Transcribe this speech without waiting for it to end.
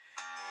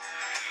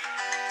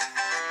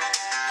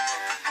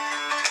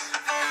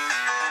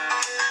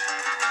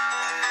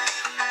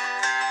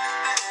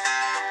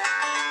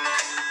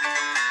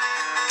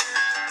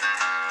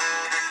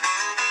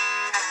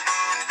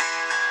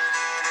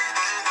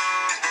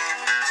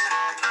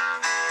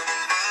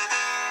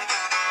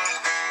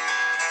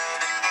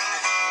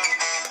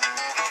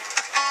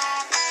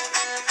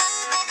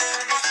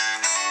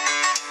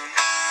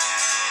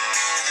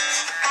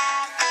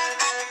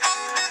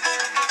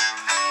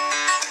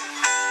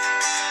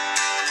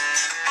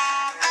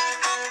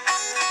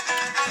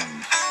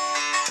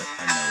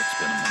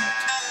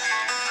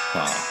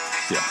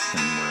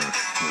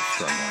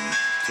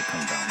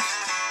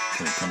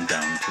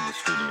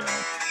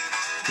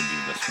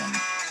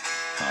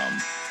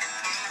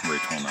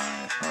Rachel and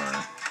I are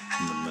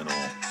in the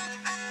middle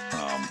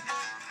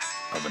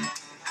of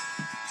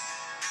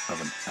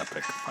an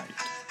epic fight.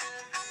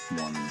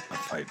 A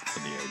fight for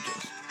the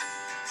ages.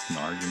 An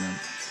argument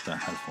that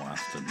has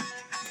lasted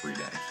 3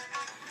 days.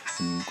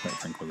 And quite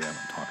frankly, we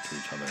haven't talked to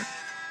each other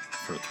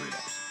for 3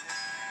 days.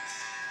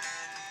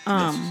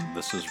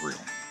 This is real.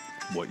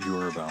 What you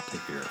are about to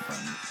hear,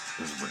 friend,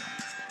 is real.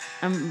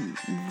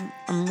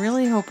 I'm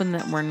really hoping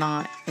that we're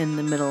not in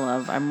the middle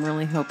of. I'm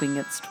really hoping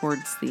it's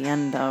towards the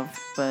end of,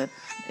 but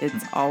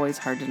it's always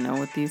hard to know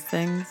with these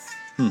things.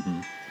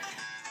 Mm-hmm.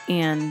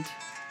 And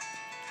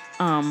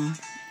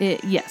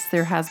yes,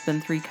 there has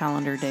been 3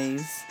 calendar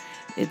days.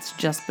 It's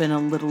just been a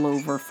little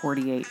over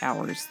 48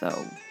 hours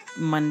though.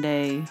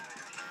 Monday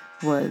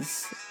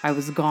I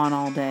was gone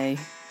all day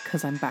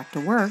because I'm back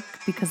to work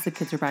because the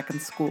kids are back in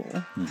school.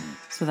 Mm-hmm.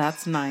 So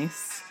that's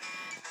nice.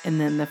 And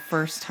then the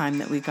first time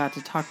that we got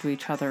to talk to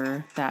each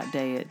other that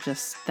day,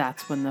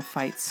 that's when the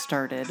fight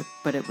started,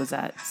 but it was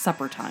at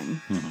supper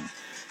time. Mm-hmm.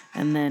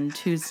 And then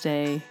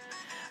Tuesday,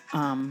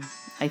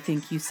 I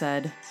think you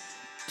said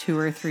 2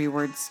 or 3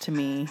 words to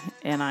me,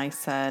 and I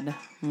said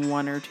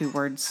 1 or 2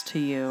 words to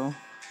you.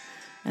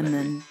 And maybe.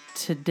 Then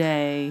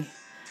today,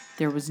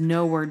 there was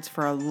no words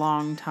for a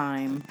long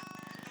time,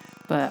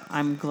 but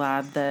I'm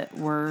glad that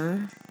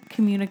we're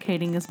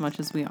communicating as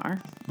much as we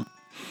are.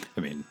 I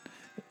mean,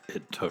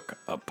 it took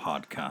a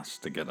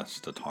podcast to get us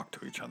to talk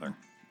to each other.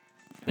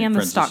 And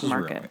the stock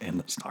market. And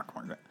the stock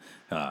market.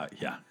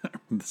 Yeah,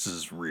 this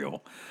is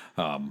real.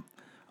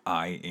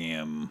 I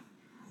am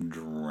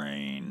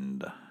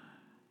drained,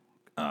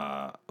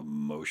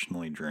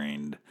 emotionally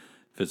drained,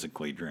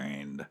 physically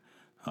drained.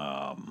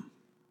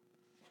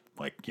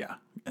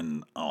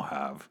 And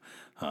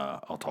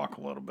I'll talk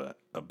a little bit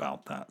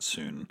about that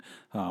soon.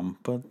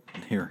 But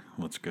here,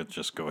 let's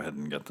just go ahead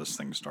and get this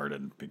thing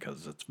started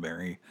because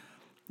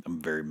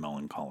I'm very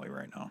melancholy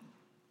right now.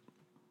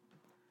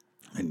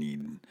 I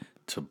need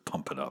to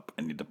pump it up.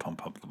 I need to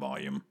pump up the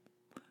volume.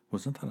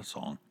 Wasn't that a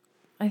song?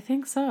 I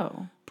think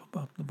so. Pump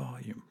up the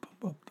volume.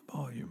 Pump up the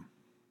volume.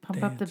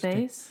 Pump up the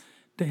bass.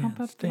 Dance, pump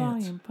up the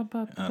volume. Pump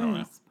up the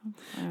bass.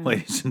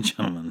 Ladies and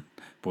gentlemen,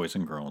 boys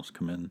and girls,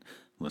 come in,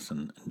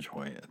 listen,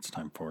 enjoy. It's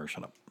time for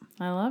Shut Up.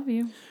 I Love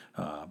You.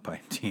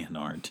 By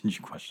DNR. Did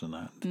you question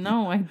that?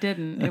 No, I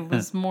didn't. It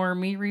was more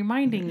me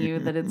reminding you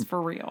that it's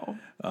for real.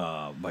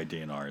 By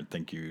DNR.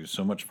 Thank you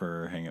so much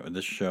for hanging out.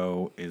 This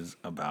show is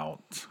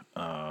about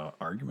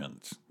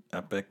arguments.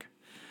 Epic,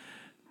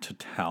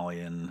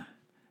 Tatalian,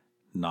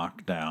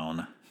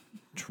 knockdown,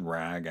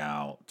 drag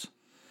out,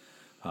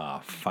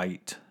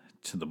 fight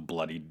to the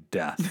bloody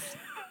death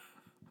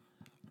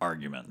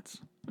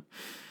arguments.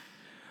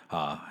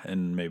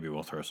 And maybe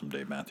we'll throw some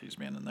Dave Matthews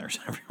Band in there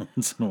every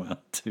once in a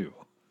while, too.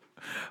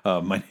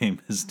 My name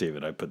is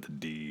David. I put the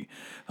D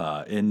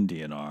in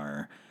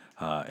DNR.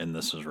 And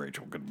this is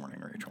Rachel. Good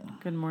morning, Rachel.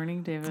 Good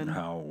morning, David.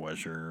 How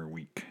was your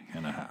week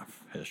and a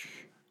half-ish?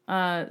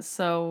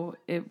 So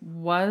it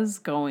was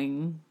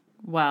going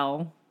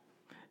well.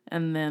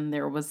 And then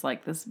there was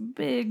like this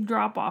big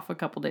drop off a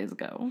couple days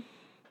ago.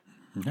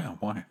 Yeah,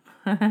 why?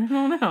 I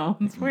don't know.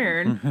 It's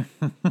weird.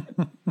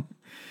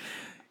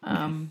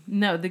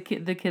 No, the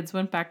kids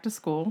went back to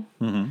school.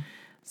 Mm-hmm.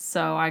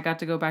 So I got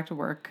to go back to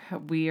work.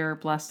 We are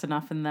blessed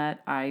enough in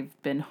that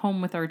I've been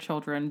home with our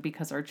children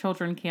because our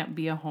children can't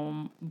be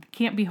home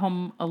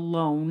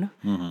alone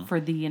mm-hmm. for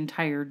the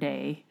entire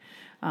day.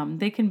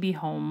 They can be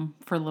home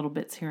for little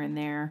bits here and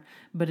there,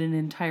 but an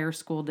entire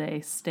school day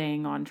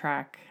staying on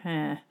track,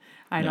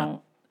 I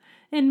don't.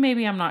 And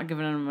maybe I'm not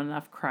giving them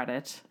enough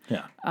credit.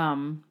 Yeah.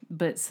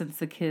 But since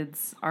the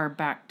kids are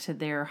back to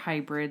their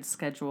hybrid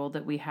schedule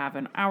that we have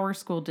in our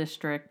school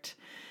district,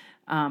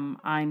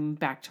 I'm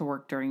back to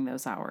work during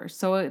those hours.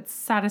 So it's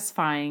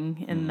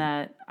satisfying in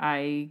that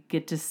I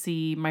get to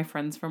see my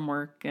friends from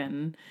work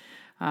and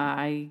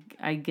I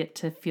get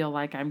to feel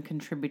like I'm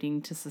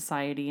contributing to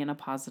society in a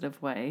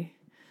positive way.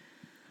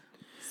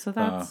 So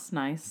that's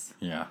nice.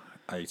 Yeah.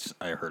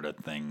 I heard a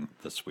thing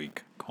this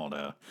week called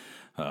a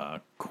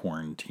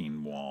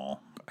quarantine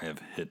wall. I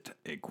have hit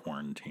a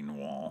quarantine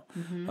wall.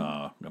 Mm-hmm.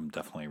 I'm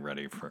definitely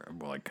ready for,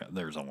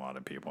 there's a lot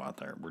of people out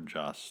there. We're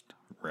just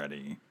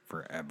ready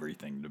for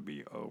everything to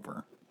be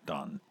over.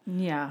 Done.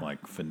 Yeah.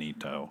 Like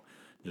finito.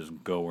 Just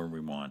go where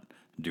we want,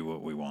 do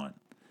what we want,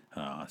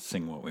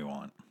 sing what we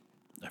want.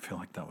 I feel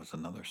like that was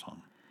another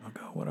song. I'll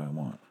go what I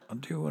want. I'll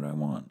do what I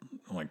want.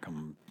 Like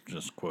I'm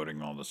just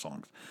quoting all the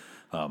songs.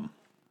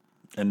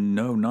 And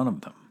no, none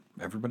of them.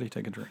 Everybody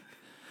take a drink.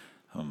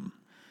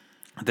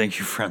 Thank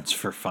you, friends,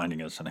 for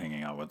finding us and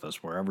hanging out with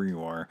us wherever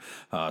you are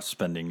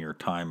spending your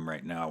time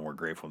right now. We're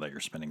grateful that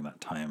you're spending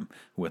that time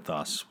with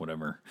us,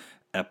 whatever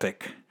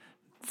epic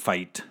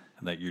fight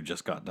that you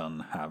just got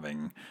done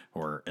having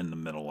or in the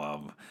middle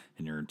of,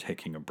 and you're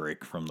taking a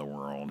break from the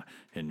world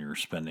and you're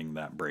spending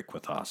that break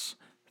with us.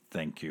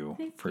 thank you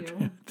Thank for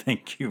you.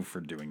 thank you for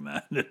doing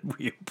that.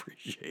 We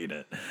appreciate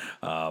it.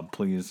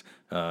 Please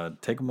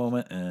take a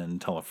moment and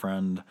tell a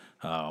friend.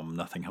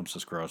 Nothing helps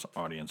us grow our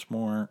audience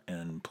more.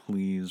 And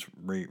please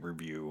rate,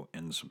 review,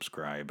 and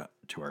subscribe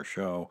to our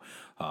show.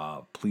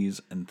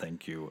 Please and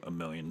thank you a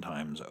million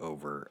times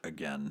over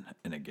again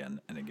and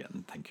again and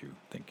again. Thank you,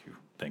 thank you,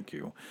 thank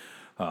you.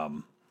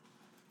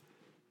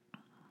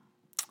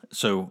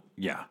 So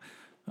yeah,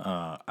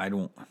 I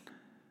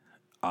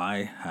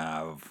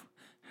have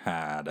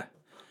had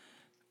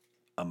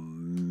a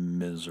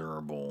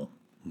miserable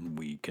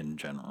week in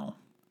general.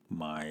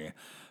 My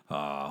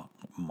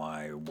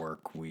my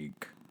work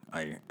week.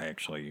 I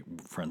actually,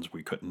 friends,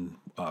 we couldn't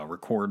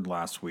record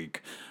last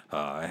week.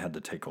 I had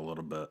to take a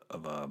little bit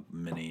of a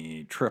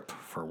mini trip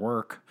for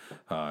work,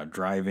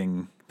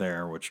 driving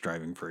there, which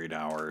driving for 8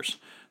 hours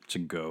to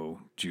go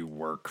do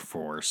work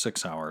for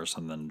 6 hours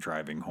and then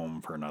driving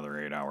home for another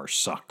 8 hours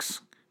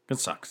sucks. It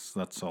sucks.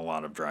 That's a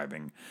lot of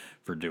driving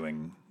for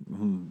doing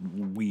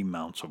wee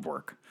amounts of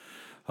work.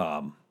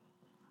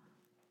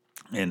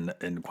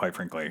 And quite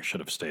frankly, I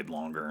should have stayed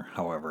longer.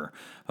 However,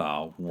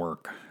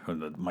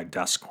 my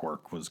desk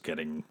work was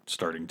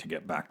starting to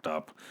get backed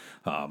up,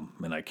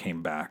 and I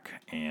came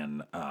back,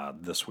 and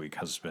this week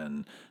has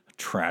been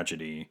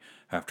tragedy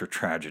after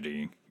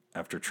tragedy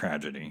after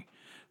tragedy.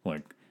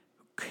 Like,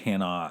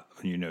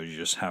 you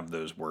just have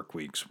those work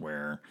weeks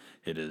where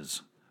it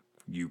is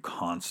you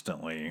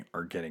constantly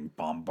are getting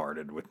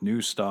bombarded with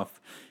new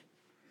stuff,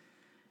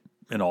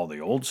 and all the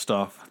old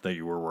stuff that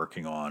you were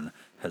working on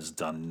has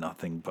done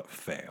nothing but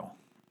fail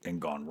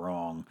and gone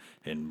wrong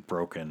and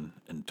broken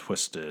and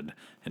twisted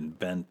and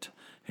bent,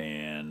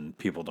 and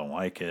people don't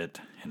like it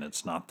and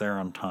it's not there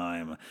on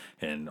time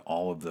and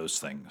all of those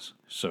things.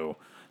 So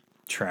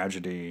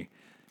tragedy,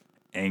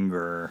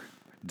 anger,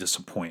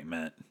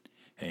 disappointment,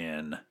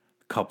 and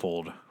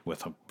coupled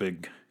with a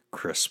big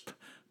crisp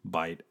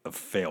bite of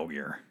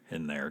failure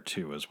in there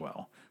too as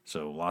well.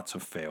 So lots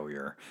of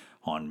failure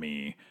on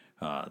me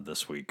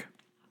this week,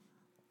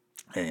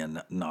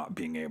 and not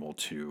being able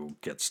to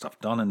get stuff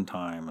done in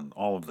time and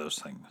all of those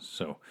things.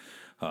 So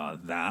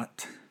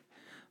that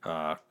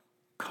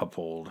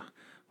coupled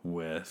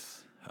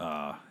with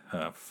a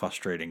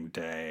frustrating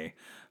day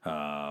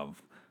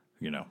of,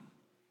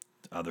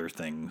 other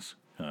things.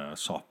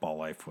 Softball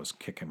life was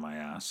kicking my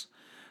ass.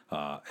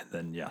 And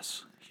then,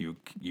 yes,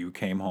 you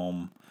came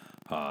home,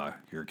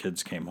 your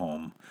kids came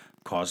home,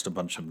 caused a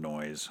bunch of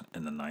noise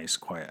in the nice,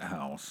 quiet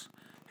house,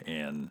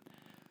 and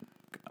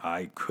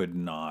I could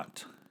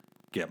not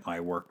get my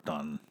work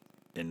done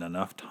in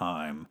enough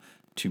time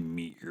to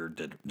meet your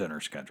dinner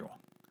schedule.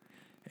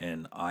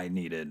 And I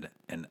needed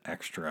an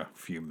extra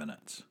few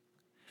minutes.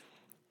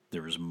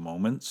 There was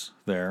moments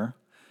there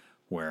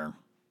where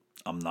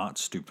I'm not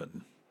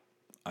stupid.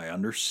 I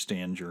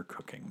understand your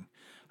cooking.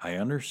 I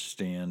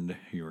understand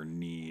your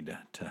need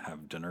to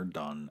have dinner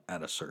done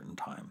at a certain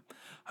time.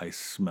 I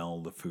smell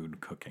the food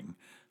cooking.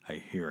 I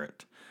hear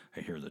it. I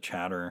hear the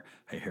chatter.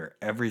 I hear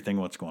everything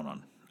what's going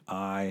on.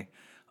 I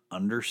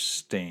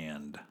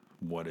understand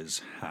what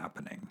is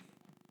happening.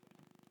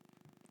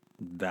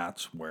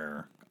 That's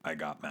where I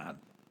got mad.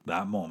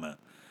 That moment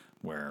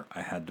where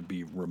I had to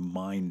be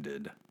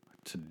reminded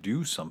to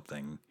do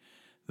something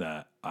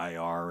that I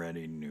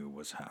already knew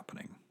was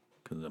happening,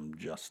 because I'm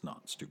just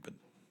not stupid.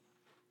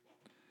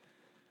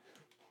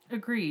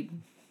 Agreed.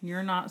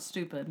 You're not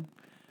stupid.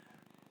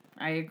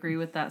 I agree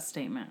with that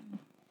statement.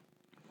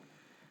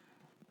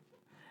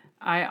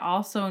 I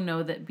also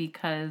know that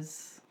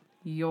because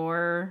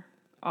your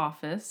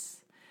office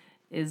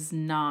is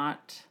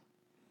not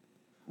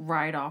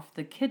right off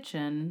the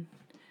kitchen,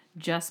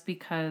 just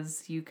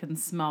because you can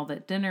smell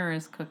that dinner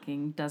is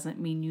cooking doesn't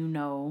mean you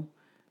know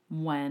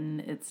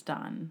when it's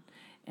done.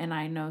 And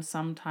I know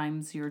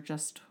sometimes you're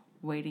just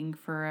waiting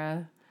for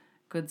a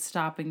good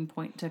stopping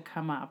point to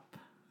come up.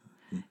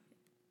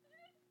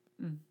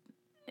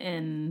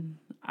 And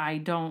I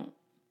didn't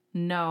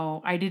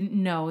know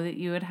that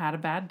you had had a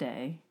bad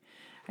day.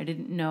 I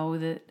didn't know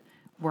that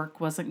work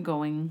wasn't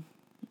going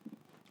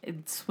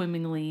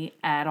swimmingly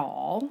at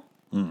all.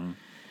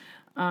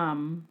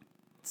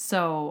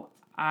 So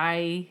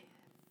I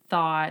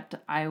thought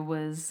I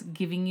was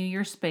giving you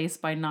your space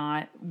by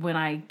not, when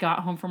I got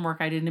home from work,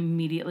 I didn't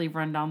immediately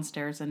run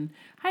downstairs and,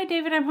 "Hi,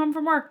 David, I'm home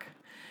from work."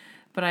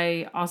 But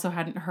I also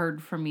hadn't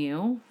heard from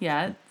you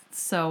yet.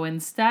 So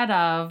instead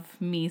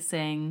of me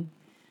saying,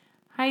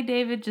 "Hi,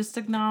 David," just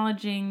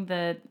acknowledging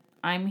that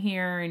I'm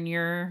here and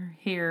you're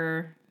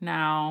here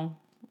now,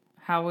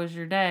 how was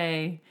your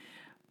day?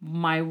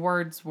 My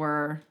words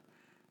were,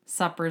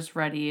 "Supper's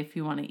ready if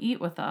you want to eat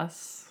with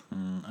us."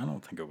 I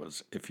don't think it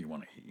was "if you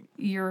want to eat."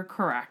 You're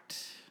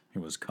correct. It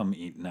was "come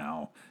eat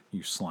now,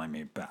 you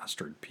slimy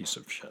bastard piece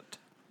of shit."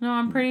 No,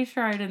 I'm pretty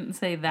sure I didn't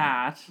say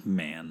that.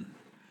 Man.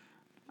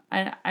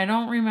 I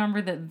don't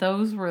remember that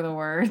those were the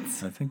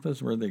words. I think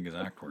those were the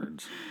exact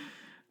words.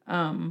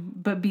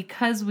 But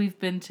because we've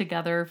been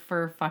together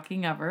for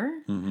fucking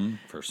ever,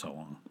 For so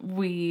long.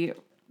 we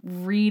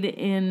read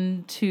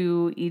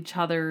into each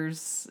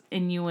other's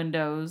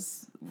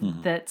innuendos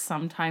that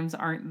sometimes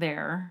aren't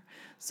there.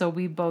 So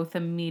we both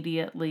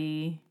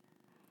immediately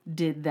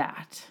did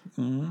that.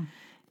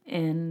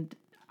 And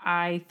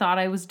I thought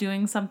I was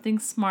doing something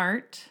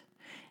smart.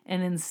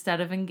 And instead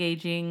of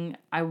engaging,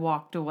 I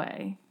walked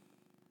away.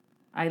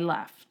 I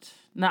left.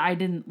 No, I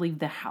didn't leave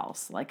the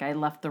house. Like, I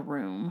left the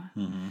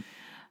room.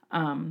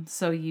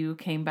 So you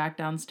came back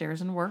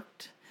downstairs and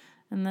worked.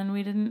 And then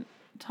we didn't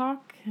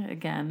talk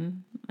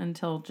again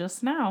until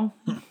just now.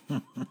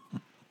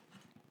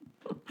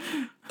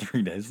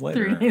 3 days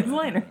later. 3 days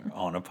later.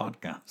 On a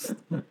podcast.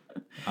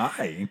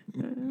 Hi.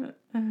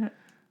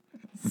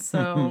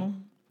 So,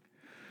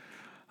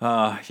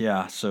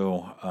 Yeah,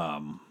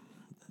 so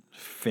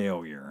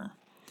failure.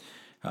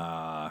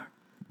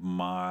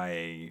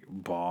 My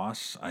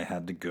boss, I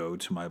had to go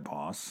to my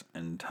boss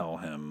and tell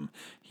him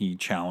he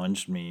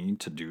challenged me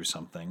to do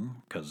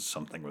something because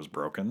something was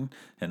broken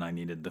and I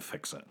needed to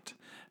fix it.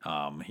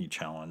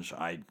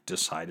 I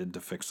decided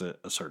to fix it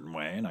a certain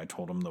way, and I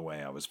told him the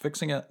way I was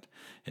fixing it,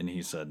 and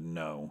he said,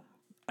 no,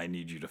 I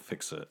need you to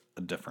fix it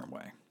a different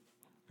way.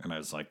 And I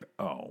was like,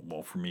 oh,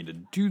 well, for me to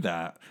do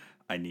that,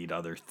 I need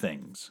other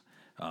things.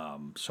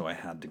 So I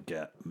had to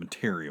get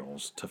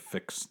materials to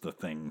fix the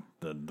thing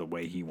the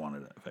way he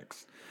wanted it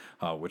fixed,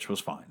 which was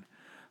fine.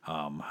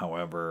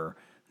 However,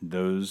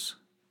 those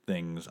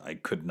things I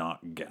could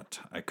not get.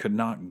 I could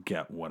not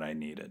get what I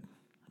needed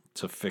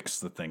to fix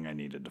the thing I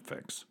needed to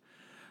fix.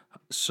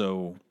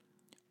 So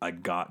I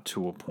got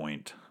to a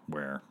point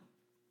where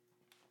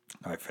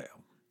I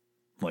failed.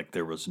 Like,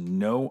 there was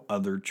no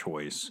other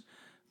choice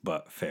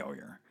but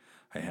failure.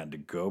 I had to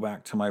go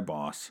back to my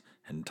boss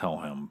and tell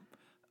him,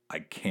 I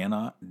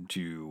cannot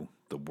do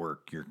the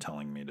work you're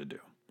telling me to do.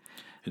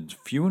 It's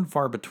few and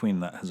far between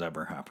that has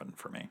ever happened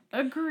for me.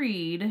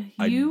 agreed.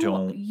 I You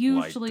don't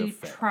usually like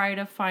to fail. try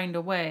to find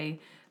a way,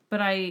 but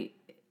I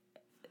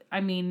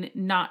mean,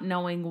 not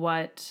knowing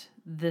what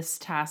this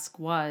task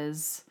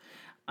was,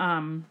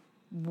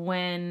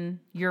 when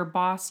your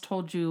boss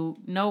told you,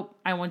 nope,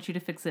 I want you to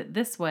fix it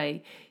this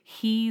way,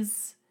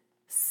 he's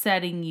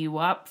setting you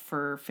up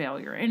for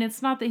failure. And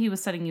it's not that he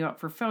was setting you up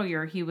for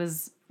failure, he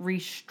was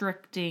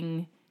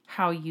restricting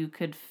how you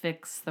could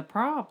fix the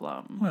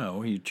problem.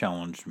 Well, he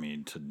challenged me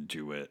to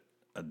do it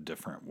a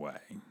different way.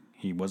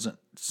 He wasn't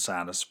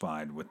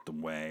satisfied with the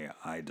way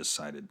I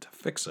decided to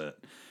fix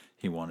it.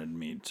 He wanted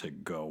me to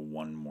go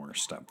one more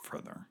step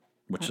further,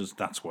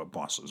 that's what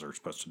bosses are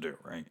supposed to do,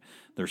 right?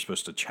 They're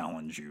supposed to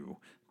challenge you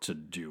to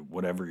do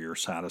whatever you're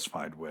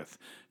satisfied with,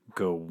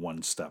 go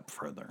one step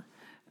further.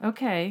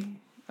 Okay.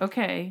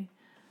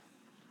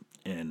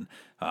 And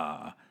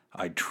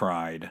I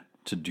tried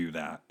to do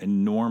that.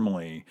 And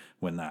normally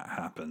when that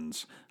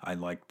happens, I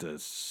like to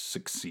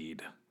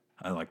succeed.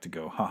 I like to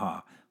go,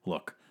 haha,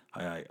 look,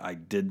 I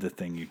did the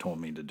thing you told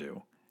me to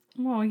do.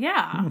 Well,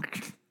 yeah.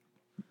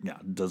 Yeah,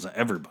 doesn't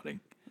everybody?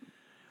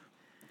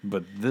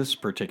 But this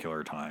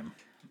particular time,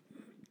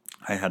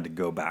 I had to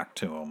go back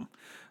to him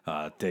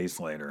days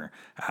later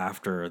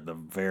after the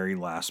very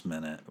last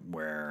minute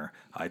where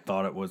I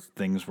thought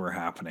things were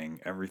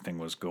happening. Everything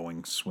was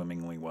going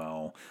swimmingly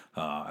well.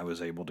 I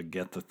was able to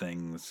get the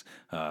things,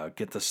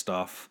 get the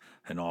stuff,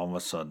 and all of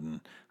a sudden,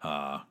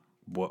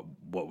 what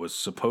was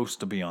supposed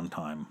to be on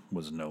time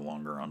was no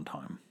longer on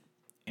time.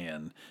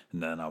 And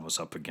then I was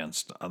up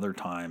against other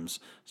times,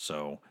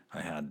 so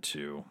I had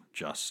to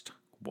just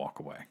walk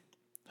away.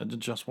 I had to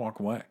just walk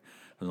away.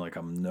 I was like,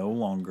 I'm no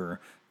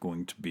longer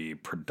going to be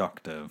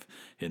productive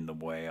in the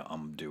way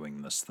I'm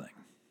doing this thing.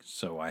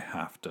 So I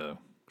have to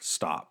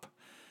stop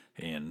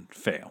and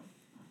fail.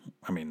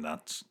 I mean,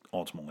 that's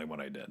ultimately what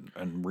I did.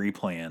 And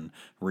replan,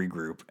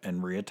 regroup,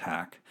 and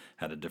reattack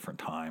at a different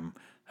time,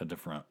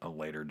 a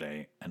later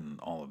date, and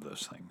all of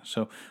those things.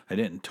 So I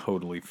didn't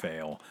totally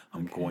fail.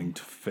 I'm going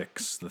to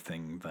fix the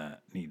thing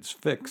that needs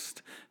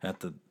fixed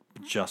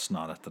just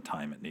not at the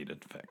time it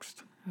needed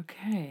fixed.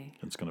 Okay.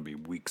 It's going to be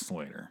weeks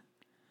later.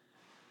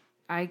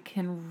 I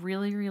can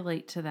really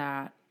relate to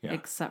that, Yeah.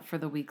 except for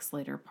the weeks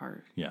later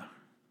part. Yeah.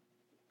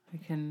 I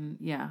can,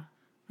 yeah.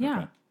 Yeah.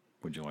 Okay.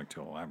 Would you like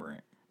to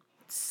elaborate?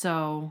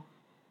 So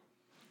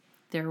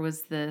there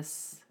was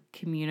this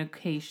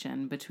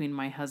communication between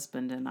my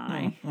husband and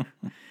I,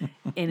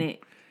 and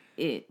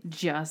it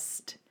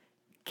just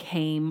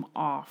came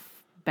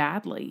off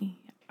badly.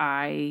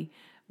 I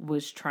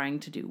was trying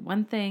to do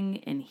one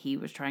thing and he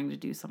was trying to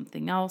do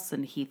something else,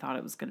 and he thought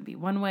it was going to be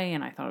one way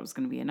and I thought it was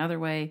going to be another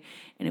way,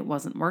 and it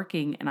wasn't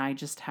working, and I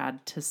just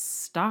had to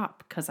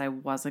stop because I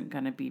wasn't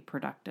going to be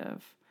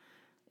productive.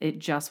 It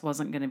just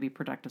wasn't going to be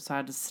productive. So I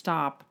had to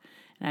stop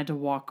and I had to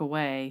walk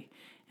away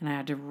and I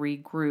had to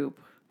regroup,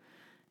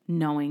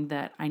 knowing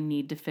that I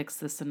need to fix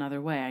this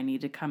another way. I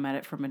need to come at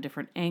it from a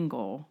different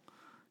angle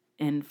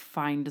and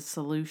find a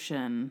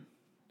solution,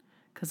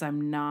 because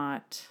I'm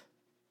not...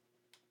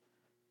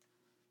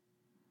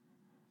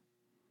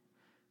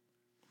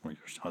 Well,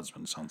 your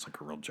husband sounds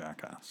like a real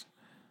jackass.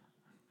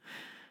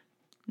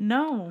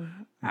 No,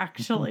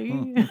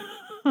 actually.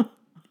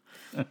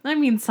 I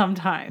mean,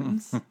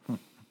 sometimes.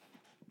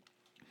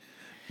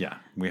 Yeah,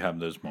 we have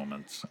those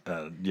moments.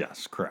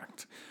 Yes,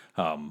 correct.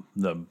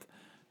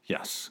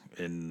 Yes,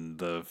 and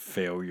the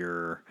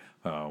failure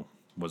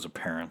was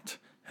apparent,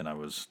 and I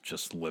was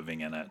just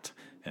living in it,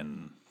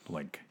 and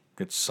like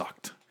it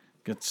sucked,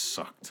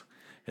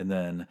 and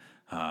then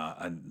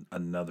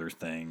another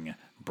thing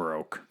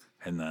broke,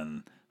 and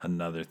then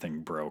another thing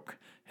broke,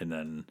 and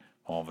then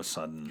all of a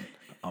sudden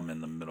I'm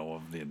in the middle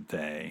of the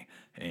day,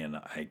 and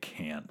I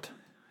can't.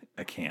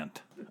 I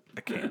can't.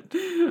 I can't.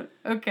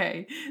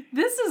 Okay,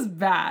 this is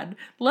bad.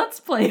 Let's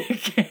play a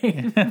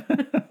game.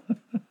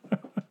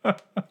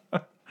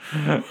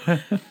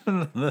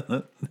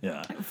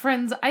 Yeah.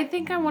 Friends, I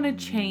think I want to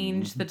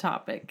change the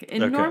topic.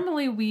 And Okay.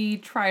 normally we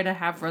try to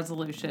have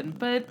resolution,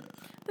 but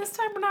this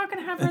time we're not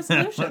going to have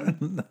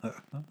resolution.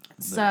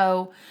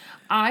 So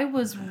I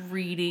was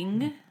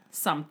reading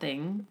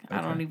something.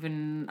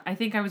 I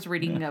think I was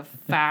reading a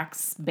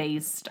facts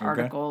based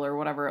article or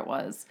whatever it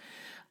was.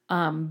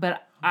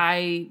 But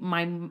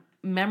my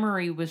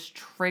memory was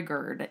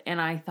triggered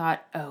and I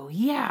thought, oh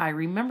yeah, I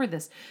remember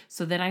this.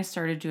 So then I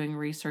started doing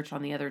research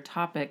on the other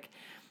topic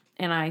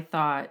and I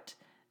thought,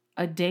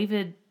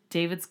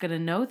 David's going to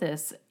know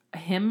this.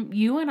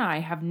 You and I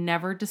have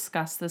never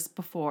discussed this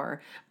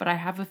before, but I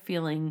have a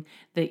feeling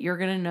that you're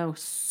going to know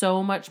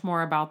so much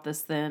more about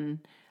this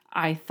than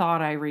I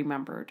thought I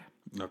remembered.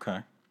 Okay.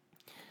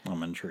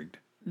 I'm intrigued.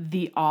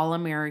 The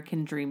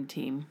All-American Dream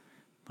Team.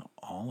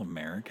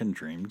 All-American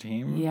Dream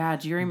Team? Yeah,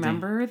 do you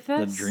remember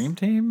The this? Dream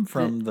Team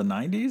from the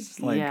 90s?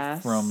 Like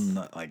Yes.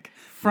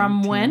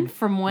 from When?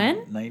 From when?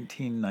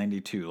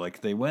 1992.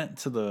 Like they went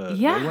to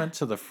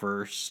the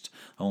first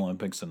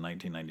Olympics in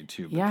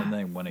 1992, but then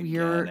they went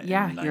again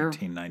in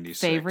 1996.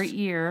 Favorite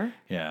year.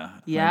 Yeah.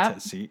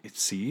 Yep.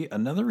 See,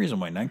 another reason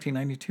why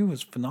 1992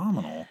 was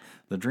phenomenal.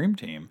 The Dream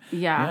Team.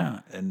 Yeah.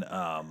 Yeah. And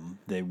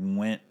they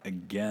went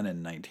again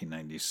in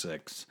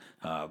 1996,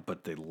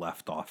 but they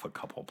left off a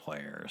couple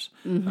players.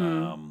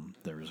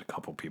 There was a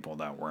couple people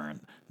that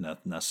weren't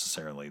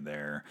necessarily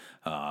there.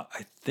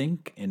 I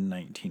think in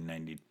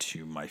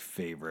 1992, my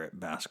favorite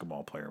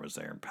basketball player was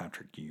there,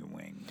 Patrick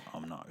Ewing.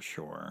 I'm not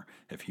sure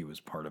if he was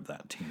part of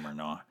that team or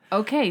not.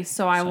 Okay,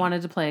 so I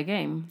wanted to play a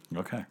game.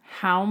 Okay.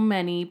 How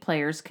many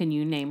players can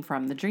you name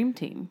from the Dream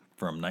Team?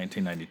 From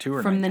 1992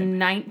 or From the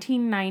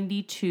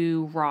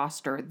 1992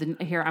 roster.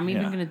 Here, I'm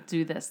even Yeah. going to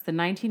do this. The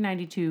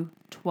 1992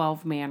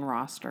 12-man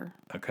roster.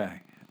 Okay.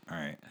 All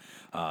right.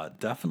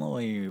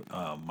 Definitely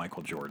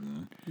Michael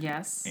Jordan.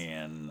 Yes.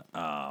 And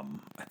I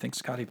think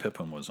Scottie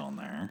Pippen was on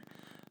there.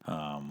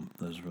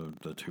 Those were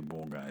the two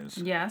Bull guys.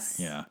 Yes.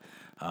 Yeah.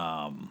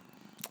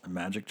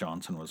 Magic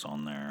Johnson was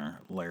on there.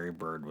 Larry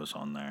Bird was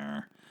on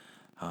there.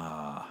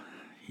 I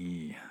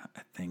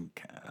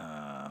think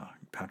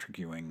Patrick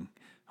Ewing,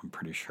 I'm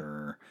pretty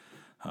sure.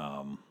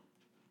 I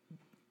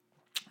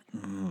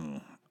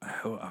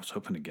was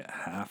hoping to get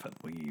half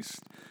at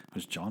least.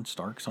 Was John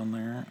Starks on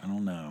there? I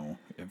don't know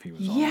if he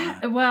was on there.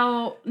 Yeah,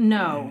 well,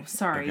 no,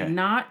 sorry, Okay.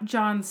 not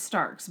John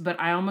Starks, but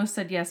I almost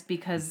said yes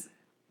because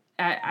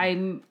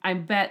I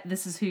bet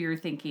this is who you're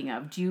thinking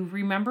of. Do you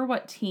remember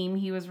what team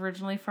he was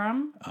originally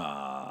from?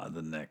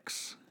 The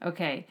Knicks.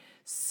 Okay,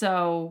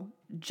 so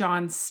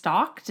John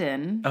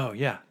Stockton Oh,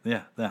 yeah.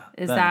 is then.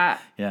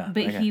 that? Yeah.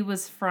 But okay. he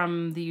was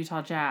from the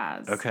Utah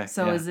Jazz. Okay,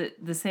 So yeah. is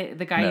it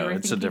the guy No, you were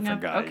it's a thinking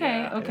different of? guy, Okay,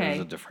 yeah. It okay. was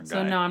a different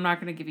So guy. no, I'm not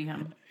going to give you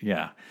him.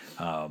 Yeah.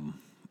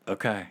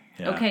 Okay.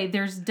 Yeah. Okay,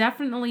 there's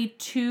definitely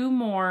two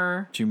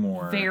more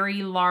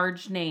very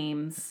large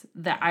names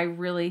that I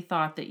really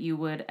thought that you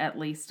would at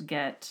least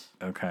get.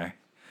 Okay.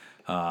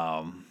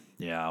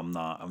 Yeah,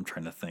 I'm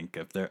trying to think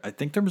if there. I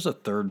think there was a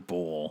third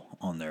Bull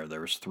on there.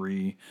 There was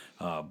three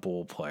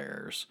Bull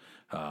players.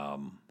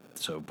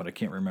 But I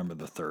can't remember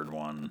the third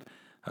one.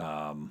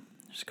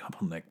 There's a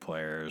couple Knick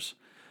players.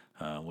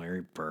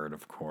 Larry Bird,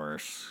 of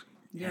course.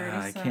 You Yeah, already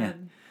I said.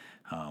 can't.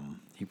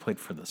 He played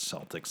for the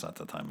Celtics at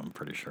the time. I'm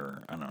pretty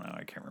sure. I don't know.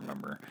 I can't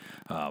remember.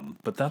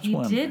 But that's He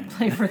when did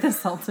play for the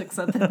Celtics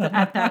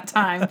at that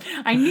time.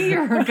 I knew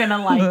you were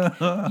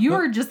gonna you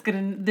were just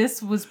gonna.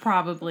 This was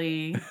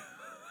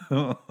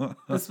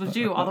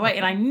you all the way,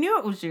 and I knew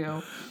it was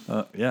you.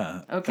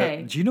 Yeah.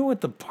 Okay. Do you know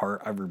what the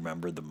part I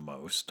remember the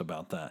most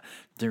about that?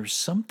 There's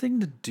something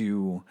to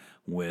do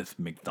with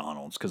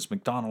McDonald's because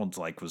McDonald's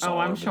was all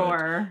I'm over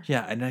sure.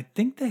 Yeah, and I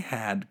think they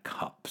had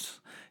cups,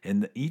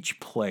 and each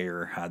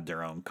player had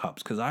their own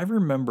cups. Because I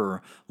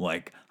remember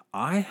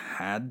I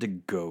had to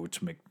go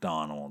to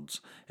McDonald's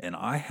and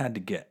I had to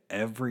get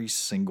every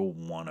single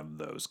one of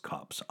those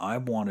cups. I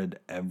wanted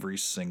every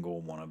single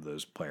one of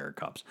those player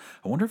cups.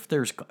 I wonder if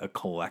there's a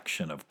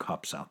collection of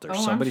cups out there.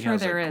 Oh, Somebody I'm sure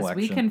has there a is.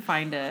 collection We can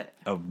find it.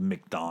 of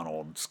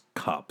McDonald's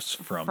cups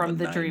from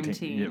the Dream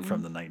Team.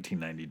 from the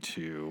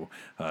 1992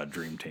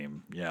 Dream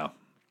Team. Yeah.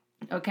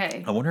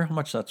 Okay. I wonder how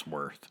much that's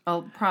worth.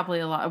 Oh, probably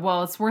a lot.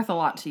 Well, it's worth a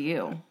lot to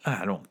you.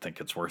 I don't think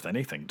it's worth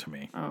anything to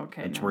me. Oh,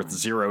 okay. It's never worth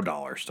mind.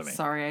 $0 to me.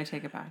 Sorry, I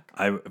take it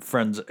back.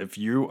 Friends, if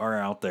you are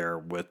out there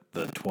with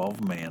the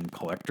 12-man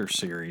collector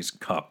series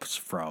cups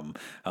from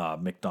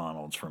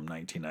McDonald's from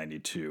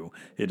 1992,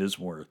 it is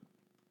worth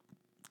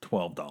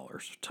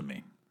 $12 to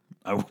me.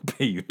 I will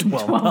pay you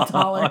 $12.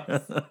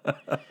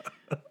 $12.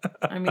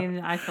 I mean,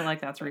 I feel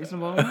like that's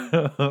reasonable.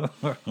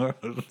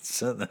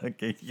 So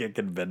okay, you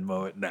can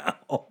Venmo it now.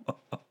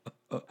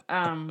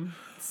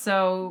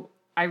 So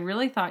I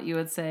really thought you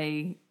would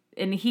say,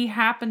 and he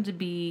happened to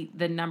be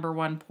the number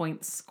one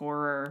point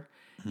scorer.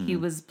 He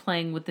was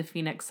playing with the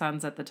Phoenix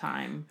Suns at the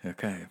time.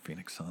 Okay,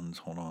 Phoenix Suns.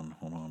 Hold on.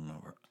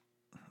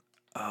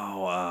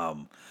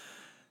 Oh,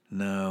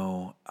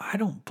 no, I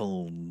don't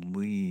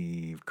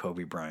believe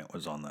Kobe Bryant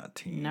was on that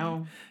team.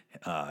 No.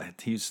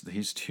 He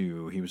was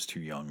too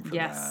young for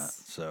Yes.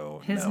 that.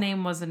 So His no.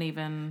 name wasn't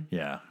even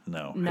Yeah,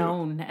 no. Who?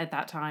 known at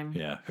that time.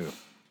 Yeah, who?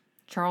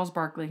 Charles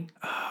Barkley.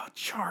 Oh,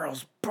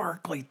 Charles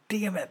Barkley.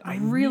 Damn it! I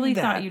Really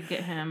knew thought that. you'd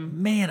get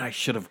him. Man, I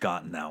should have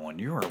gotten that one.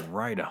 You are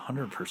right,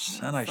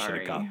 100%. I should Sorry.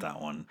 have got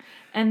that one.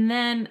 And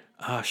then,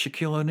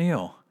 Shaquille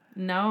O'Neal.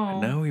 no.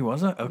 No, he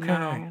wasn't. Okay,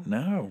 No.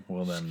 no.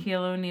 Well then,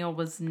 Shaquille O'Neal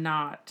was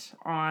not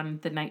on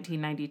the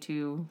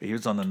 1992. he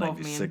was on the 12-man.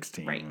 96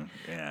 team. Right.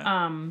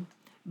 Yeah.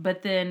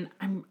 But then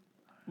I'm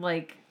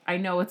like, I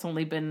know it's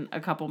only been a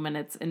couple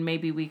minutes and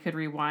maybe we could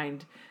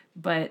rewind,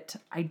 but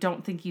I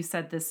don't think you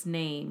said this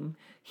name.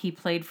 He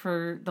played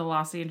for the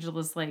Los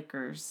Angeles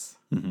Lakers.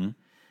 Mm-hmm.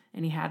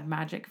 And he had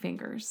magic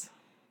fingers.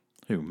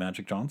 Who?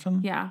 Magic Johnson?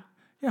 Yeah.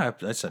 Yeah,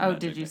 I said. Oh, Magic.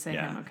 did you say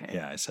yeah, him? Okay.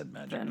 Yeah, I said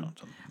Magic Then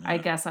Johnson. I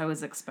guess I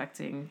was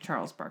expecting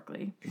Charles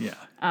Barkley.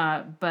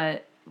 Yeah.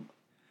 But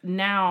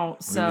now,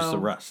 so. Who was the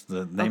rest?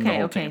 Name the Okay,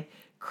 whole okay. team.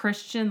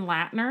 Christian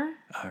Latner,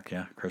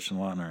 Yeah, Christian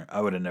Lautner.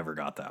 I would have never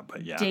got that,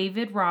 but yeah.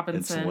 David It's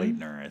Robinson.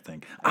 Leitner, I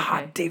think.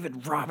 Okay.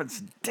 David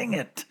Robinson. Dang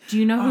it. Do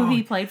you know who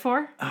he played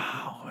for?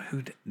 Oh,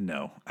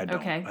 no, I don't.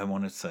 Okay. I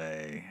want to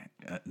say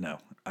no.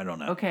 I don't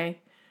know. Okay.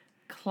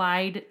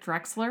 Clyde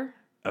Drexler.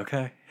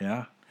 Okay,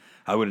 yeah.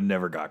 I would have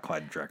never got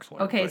Clyde Drexler.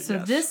 Okay, but so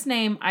yes. this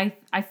name,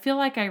 I feel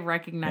like I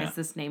recognize Yeah.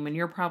 this name, and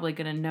you're probably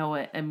going to know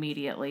it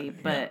immediately,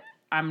 but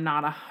I'm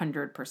not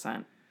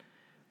 100%.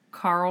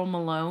 Karl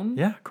Malone.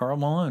 Yeah, Karl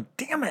Malone.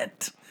 Damn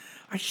it.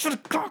 I should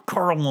have got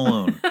Karl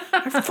Malone.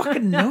 I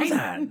fucking know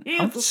that.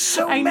 I'm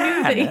so I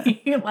mad. knew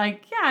that you,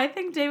 I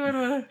think David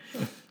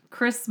would.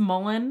 Chris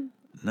Mullen.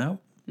 No,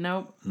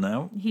 Nope.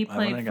 no. He I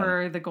wouldn't played have got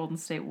for the Golden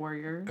State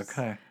Warriors.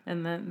 Okay.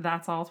 And then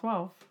that's all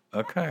 12. it.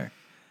 Okay.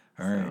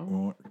 All right. So-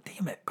 Well,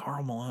 damn it,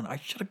 Karl Malone. I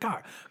should have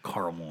got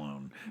Karl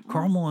Malone.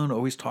 Karl Malone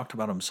always talked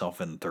about himself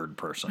in third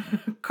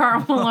person.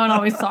 Karl Malone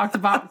always talked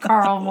about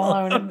Karl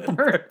Malone in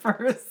third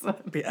person.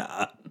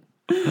 Yeah.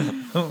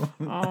 Oh,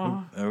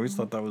 I always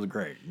thought that was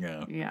great.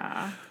 Yeah.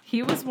 yeah.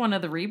 He was one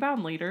of the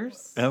rebound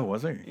leaders. Oh,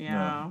 was he?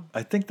 Yeah.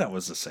 I think that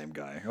was the same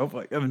guy.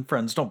 Hopefully, I mean,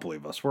 friends, don't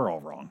believe us. We're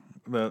all wrong.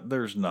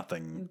 There's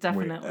nothing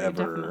Definitely, we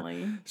ever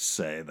definitely.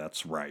 say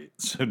that's right.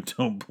 So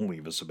don't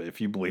believe us.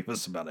 If you believe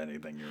us about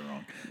anything, you're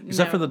wrong.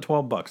 Except for the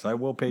 $12. I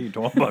will pay you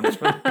 $12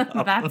 for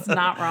the That's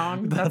not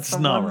wrong. That's the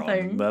not one wrong.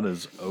 thing. That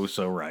is oh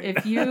so right.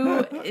 If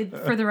you,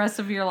 for the rest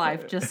of your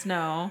life, just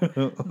know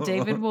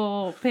David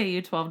will pay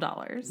you $12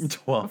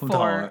 $12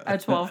 for a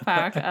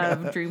 12-pack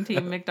of Dream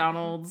Team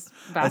McDonald's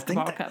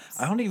basketball cups.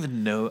 I don't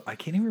even know. I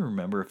can't even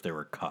remember if they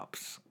were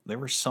cups. They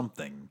were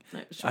something.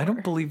 I Sure.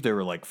 don't believe they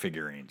were like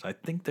figurines. I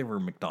think they were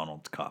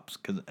McDonald's cups.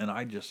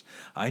 I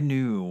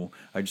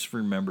just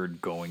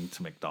remembered going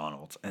to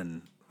McDonald's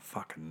and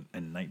fucking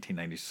in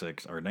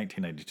 1996 or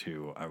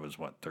 1992, I was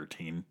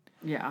 13?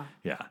 Yeah.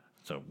 Yeah.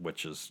 So,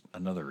 which is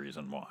another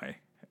reason why.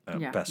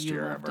 Yeah. Best you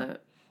year loved ever.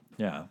 it.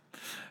 Yeah.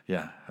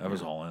 Yeah. I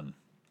was all in.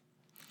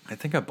 I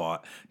think I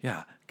bought,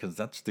 because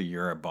that's the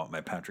year I bought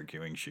my Patrick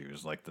Ewing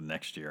shoes. Like the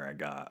next year, I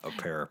got a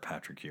pair of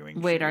Patrick Ewing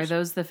shoes. Wait, are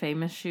those the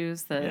famous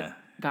shoes that Yeah.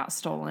 got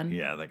stolen?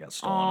 Yeah, they got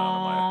stolen out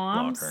of my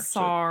I'm locker.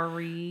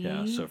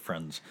 sorry. So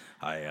friends,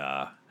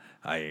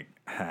 I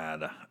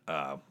had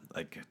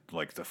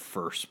like the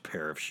first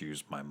pair of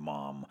shoes my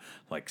mom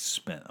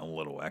spent a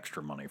little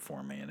extra money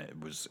for me, and it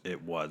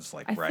was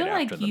like I right feel after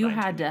like the you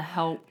 19 had to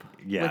help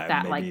Yeah, with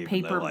that, maybe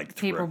even though,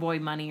 paper boy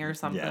money or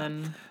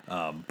something.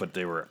 But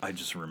I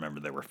just remember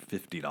they were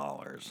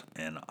 $50,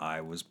 and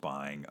I was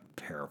buying a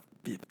pair of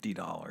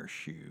 $50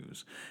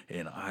 shoes,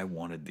 and I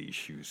wanted these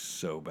shoes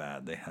so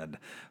bad. They had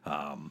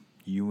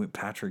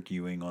Patrick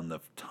Ewing on the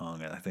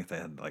tongue, and I think they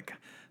had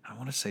I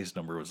want to say his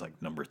number was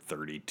number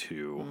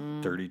 32,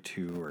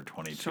 32 or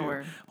 22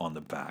 Sure. on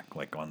the back,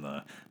 on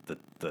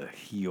the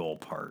heel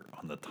part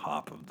on the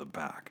top of the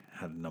back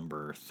had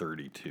number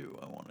 32,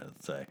 I wanted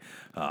to say.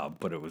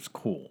 But it was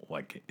cool.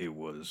 It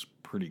was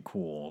pretty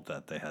cool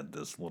that they had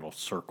this little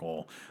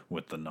circle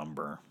with the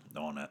number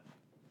on it.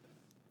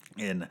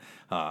 And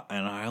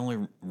I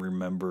only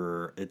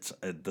remember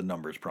the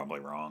number's probably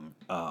wrong.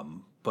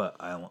 But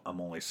I'm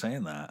only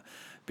saying that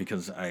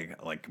because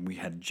we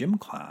had gym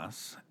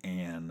class,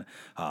 and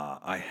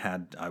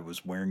I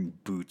was wearing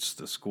boots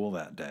to school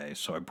that day,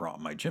 so I brought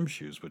my gym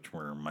shoes, which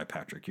were my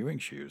Patrick Ewing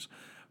shoes.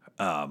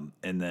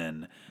 And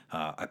then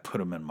I put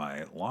them in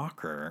my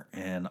locker,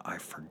 and I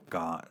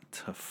forgot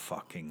to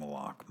fucking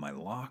lock my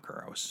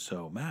locker. I was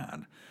so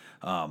mad.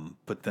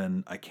 But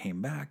then I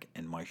came back,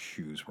 and my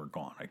shoes were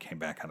gone. I came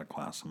back out of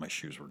class, and my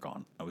shoes were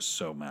gone. I was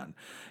so mad.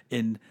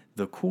 And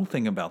the cool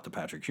thing about the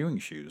Patrick Ewing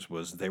shoes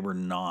was they were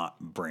not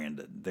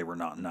branded. They were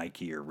not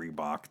Nike or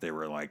Reebok. They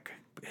were like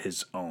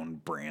his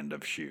own brand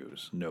of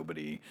shoes.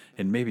 Nobody,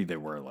 and maybe they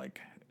were like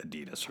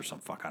Adidas or some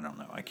fuck. I don't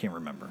know. I can't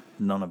remember.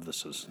 None of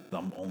this is.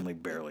 I'm only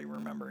barely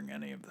remembering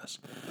any of this.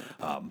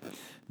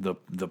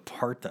 The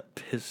part that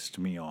pissed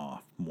me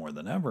off more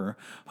than ever,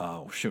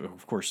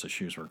 of course, the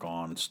shoes were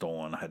gone,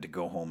 stolen. I had to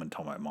go home and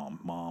tell my mom,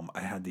 "Mom,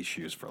 I had these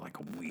shoes for like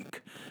a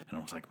week," and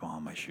I was like,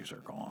 "Mom, my shoes are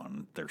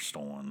gone. They're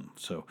stolen."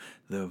 So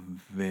the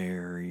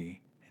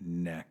very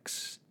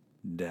next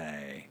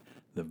day.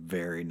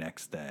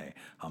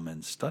 I'm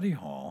in study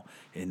hall,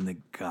 and the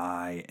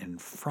guy in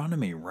front of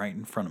me, right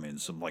in front of me,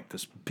 it's like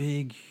this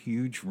big,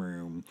 huge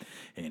room,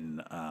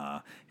 and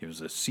he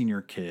was a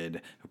senior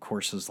kid. Of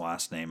course, his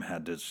last name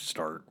had to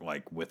start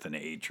like with an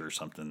H or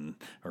something,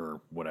 or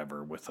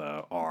whatever, with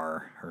a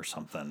R or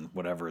something,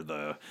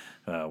 whatever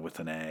with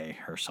an A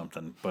or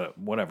something. But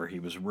whatever, he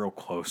was real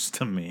close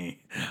to me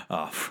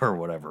for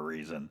whatever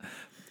reason,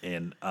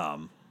 and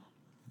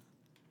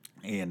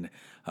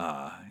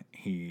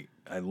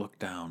I looked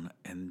down,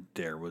 and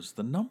there was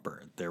the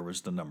number.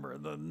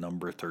 The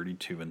number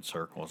 32 in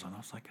circles, and I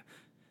was like,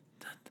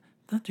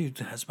 that dude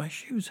has my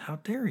shoes. How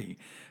dare he?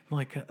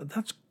 Like,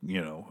 that's,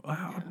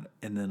 and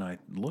then I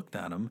looked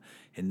at him,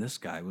 and this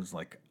guy was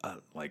like a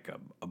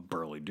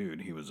burly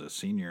dude. He was a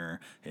senior,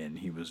 and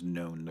he was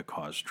known to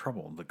cause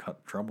trouble, the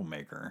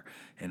troublemaker.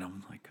 And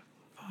I'm like,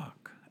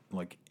 fuck.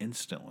 Like,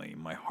 instantly,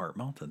 my heart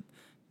melted.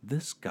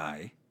 This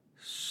guy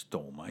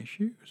stole my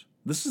shoes.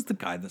 This is the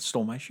guy that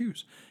stole my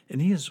shoes,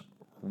 and he is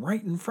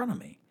right in front of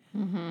me.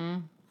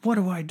 Mm-hmm. What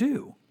do I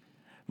do?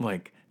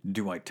 Like,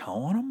 do I tell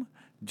on him?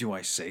 Do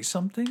I say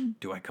something?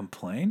 Do I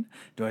complain?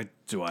 Do I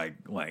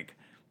like,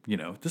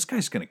 this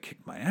guy's gonna kick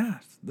my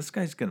ass. This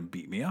guy's gonna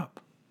beat me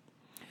up.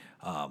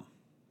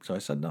 So I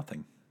said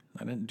nothing.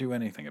 I didn't do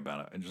anything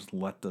about it. I just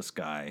let this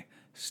guy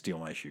steal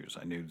my shoes.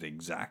 I knew the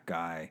exact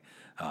guy,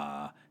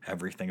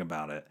 everything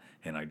about it,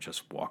 and I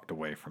just walked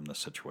away from the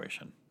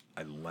situation.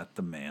 I let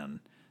the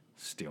man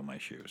steal my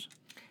shoes.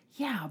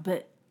 Yeah,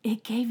 but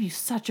it gave you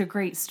such a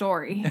great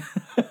story.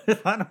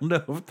 I don't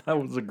know if that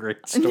was a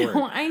great story.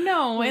 No, I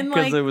know. And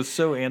because it was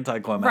so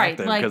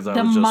anticlimactic, right, because I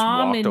the was just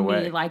mom walked and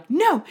away. me, like,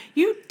 no,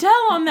 you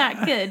tell on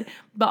that kid.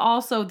 But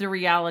also the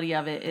reality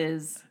of it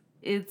is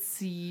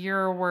it's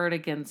your word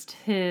against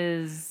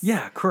his.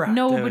 Yeah, correct.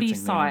 Nobody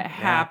saw it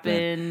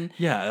happen.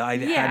 Yeah, I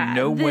had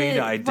no way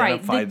to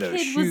identify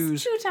those shoes. The kid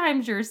was 2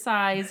 times your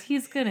size.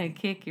 He's going to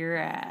kick your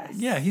ass.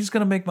 Yeah, he's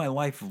going to make my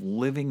life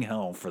living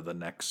hell for the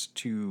next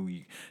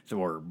 2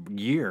 or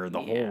year, the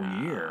whole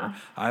year.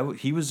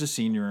 He was a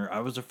senior.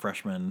 I was a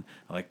freshman.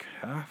 Like,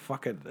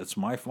 fuck it. It's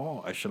my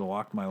fault. I should have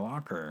locked my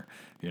locker.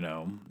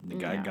 The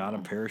guy got a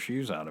pair of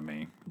shoes out of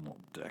me. Little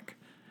dick.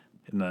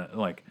 And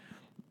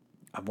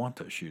I want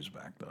those shoes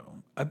back, though.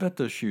 I bet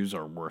those shoes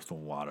are worth a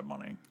lot of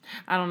money.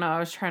 I don't know. I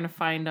was trying to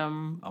find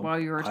them while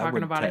you were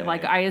talking about it.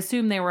 Like, pay. I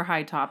assume they were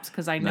high tops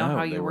because I know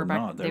how you were back.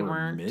 Not. They were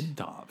weren't mid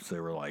tops. They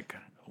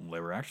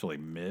were actually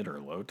mid or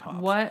low tops.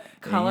 What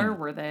color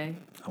were they?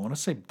 I want to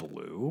say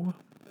blue.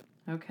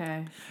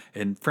 Okay.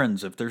 And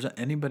friends, if there's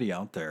anybody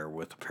out there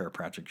with a pair of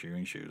Patrick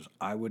Ewing shoes,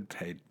 I would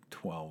pay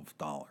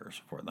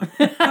 $12 for them.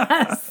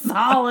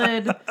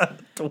 Solid.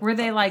 Were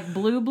they like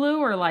blue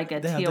or like a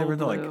teal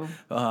blue?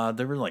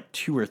 There were like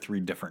 2 or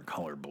 3 different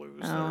color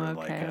blues.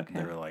 Okay.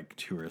 There were like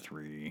 2 or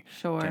 3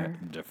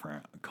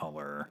 different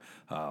color.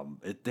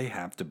 They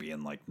have to be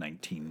in like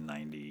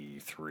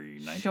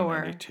 1993,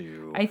 1992.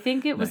 Sure. I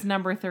think it was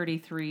number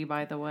 33,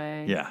 by the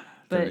way. Yeah.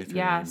 But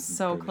yeah,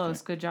 so 33.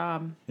 Close. Good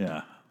job.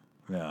 Yeah.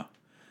 Yeah.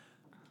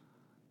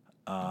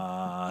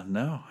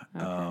 No.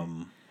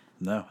 Okay.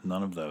 No,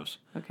 none of those.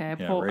 Okay, I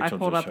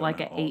pulled up like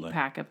an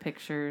 8-pack of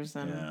pictures,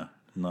 and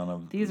none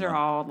of these are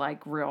all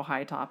like real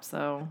high tops,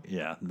 though.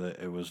 Yeah,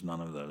 it was none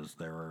of those.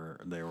 They were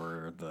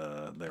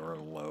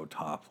low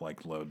top,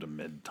 like low to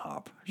mid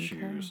top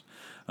shoes.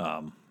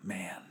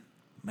 Man,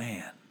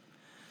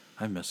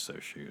 I miss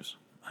those shoes.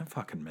 I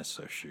fucking miss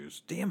those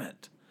shoes. Damn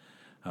it.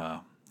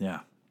 Yeah,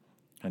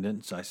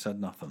 I said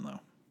nothing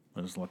though.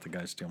 I just let the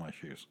guy steal my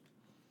shoes.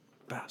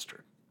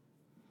 Bastard.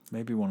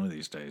 Maybe one of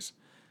these days.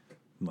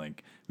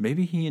 Like,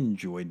 maybe he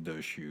enjoyed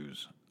those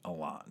shoes a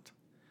lot.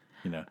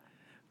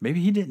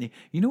 Maybe he didn't.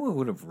 You know what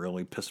would have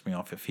really pissed me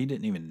off? If he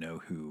didn't even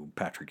know who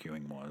Patrick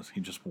Ewing was. He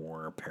just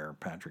wore a pair of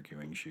Patrick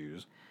Ewing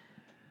shoes.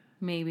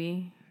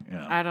 Maybe.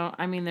 Yeah.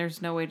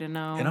 There's no way to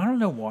know. And I don't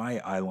know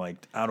why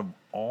out of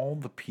all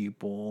the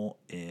people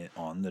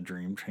on the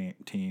Dream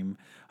Team,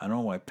 I don't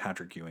know why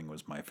Patrick Ewing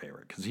was my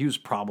favorite. Because he was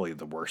probably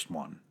the worst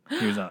one.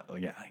 He was,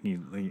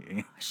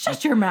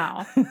 Shut your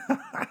mouth.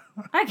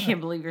 I can't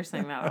believe you're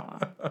saying that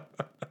out loud.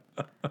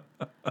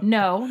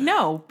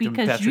 No,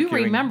 because you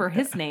remember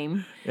his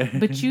name.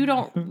 But you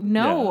don't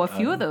know Yeah, a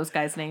few of those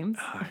guys' names.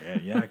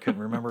 yeah, I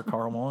couldn't remember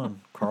Carl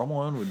Malone. Carl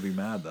Malone would be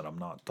mad that I'm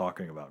not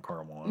talking about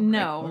Carl Malone.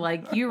 No,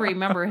 like you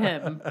remember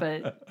him,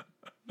 but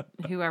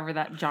whoever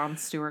that Jon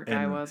Stewart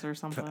guy And was or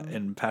something.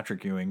 And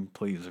Patrick Ewing,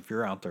 please, if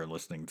you're out there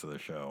listening to the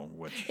show,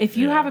 which If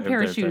you have a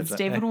pair of there's shoes,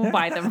 David will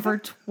buy them for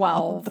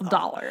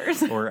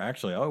 $12 or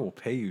actually, I will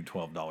pay you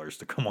 $12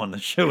 to come on the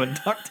show and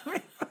talk to me.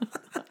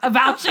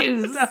 about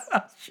shoes.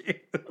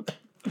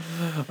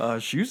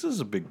 Shoes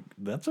is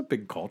that's a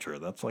big culture.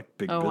 That's like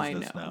big Oh, I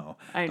business know. now.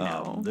 I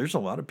know. There's a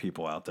lot of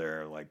people out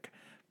there like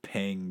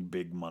paying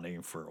big money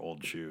for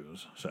old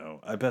shoes.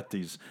 So I bet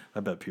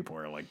people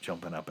are like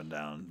jumping up and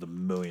down,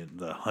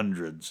 the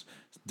hundreds,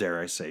 dare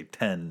I say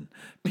 10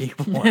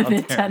 people out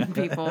The there 10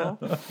 people.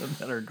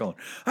 that are going,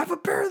 I have a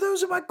pair of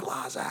those in my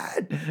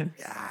closet.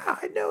 Yeah,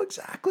 I know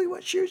exactly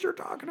what shoes you're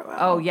talking about.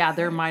 Oh, yeah,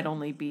 there might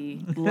only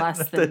be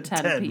less than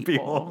 10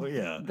 people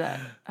yeah.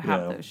 that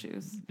have Yeah. those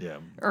shoes. Yeah.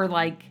 Or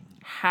like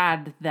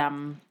had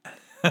them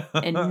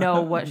and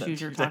know what shoes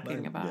you're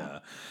talking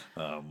about.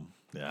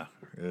 Yeah.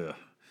 Yeah.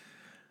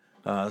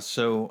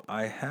 So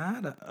I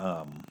had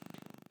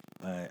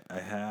I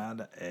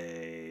had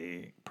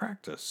a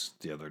practice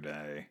the other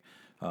day.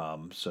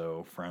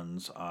 So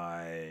friends,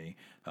 I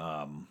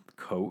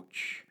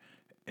coach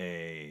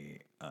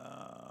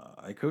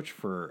I coach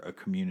for a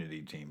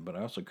community team, but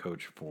I also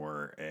coach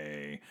for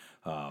a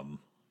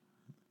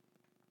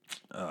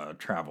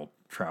travel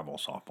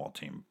softball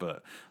team.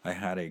 But I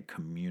had a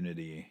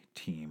community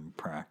team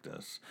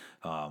practice.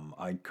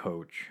 I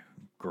coach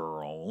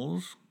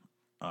girls.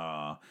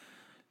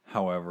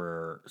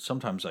 However,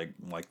 sometimes I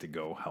like to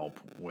go help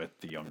with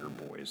the younger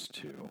boys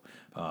too,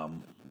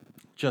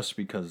 just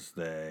because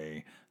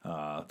they're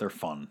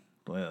fun.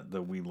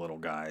 The wee little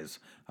guys,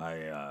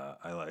 I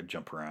like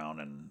jump around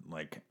and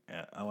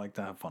I like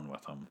to have fun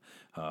with them.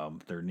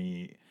 They're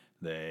neat.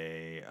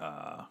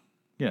 Yeah.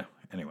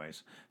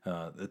 Anyways,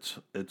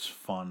 it's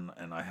fun,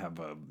 and I have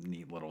a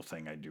neat little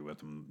thing I do with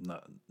them.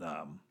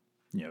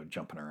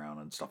 Jumping around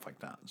and stuff like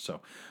that. So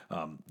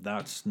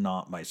that's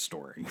not my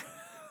story.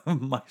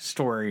 My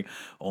story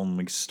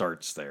only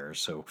starts there.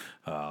 So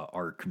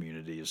our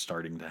community is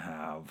starting to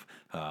have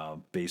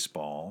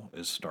baseball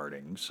is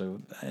starting. So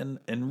and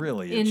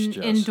really it's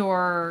just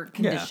Indoor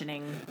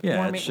conditioning,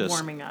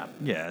 warming up.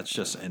 Yeah, it's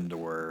just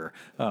indoor,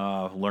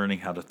 learning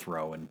how to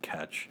throw and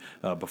catch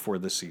before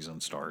the season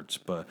starts.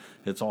 But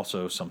it's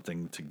also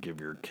something to give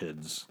your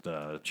kids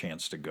the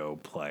chance to go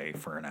play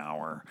for an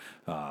hour.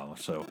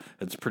 So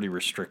it's pretty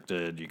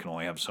restricted. You can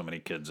only have so many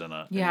kids in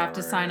it. You have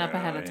to sign up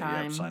ahead of You have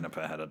time. to sign up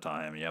ahead of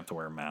time. You have to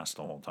wear a mask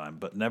the whole time.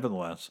 But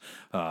nevertheless,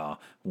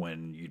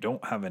 when you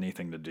don't have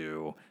anything to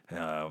do,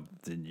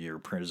 then you're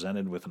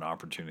presented with an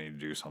opportunity to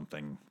do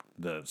something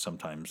that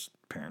sometimes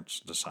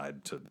parents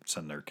decide to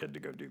send their kid to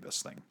go do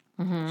this thing.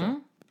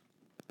 So,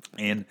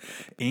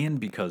 and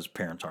because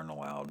parents aren't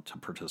allowed to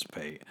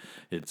participate,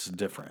 it's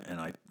different.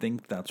 And I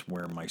think that's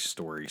where my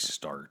story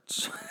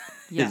starts.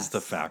 Yes. Is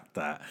the fact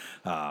that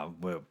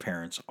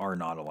parents are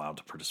not allowed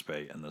to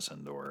participate in this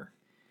indoor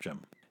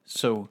gym.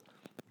 So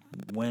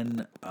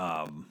when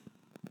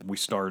we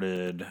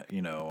started,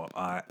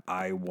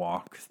 I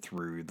walk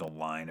through the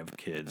line of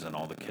kids, and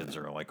all the kids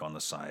are like on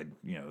the side,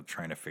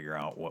 trying to figure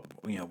out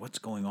what's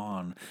going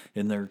on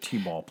in their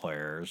t-ball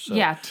players. So,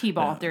 yeah,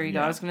 t-ball. There you go.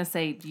 yeah. I was going to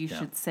say you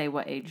should say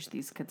what age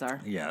these kids are.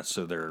 Yeah,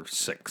 so they're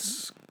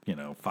 6,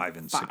 5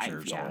 and 6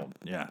 years yeah. old.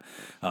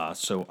 Yeah.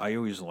 So I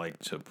always like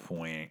to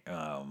point,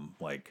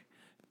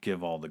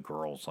 give all the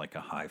girls like a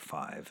high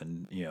five,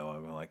 and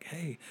I'm like,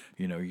 hey,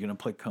 you're gonna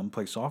come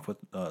play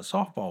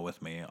softball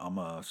with me. I'm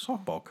a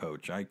softball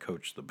coach. I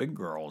coach the big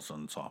girls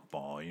in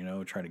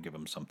softball. Try to give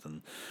them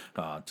something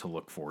to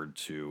look forward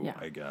to, Yeah.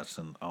 I guess,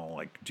 and I'll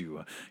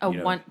do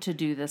Want to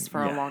do this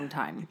for a long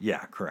time.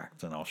 Yeah,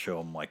 correct. And I'll show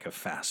them like a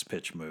fast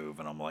pitch move,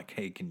 and I'm like,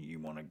 hey, you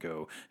want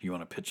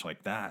to pitch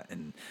like that?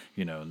 And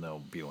and they'll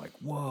be like,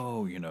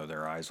 whoa,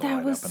 their eyes will light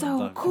up. That was And so I'm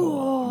like,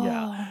 cool.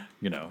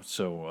 Yeah,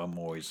 so I'm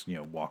always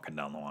walking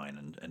down the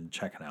line and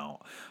checking out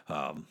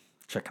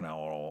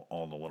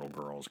all the little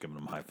girls, giving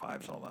them high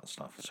fives, all that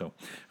stuff. So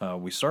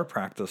we start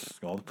practice,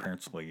 all the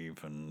parents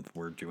leave, and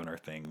we're doing our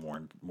thing,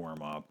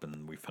 warm up,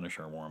 and we finish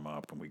our warm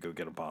up, and we go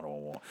get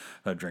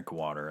a drink of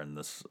water, and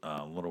this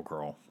little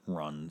girl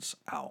runs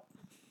out.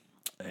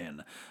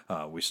 And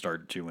we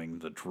start doing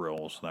the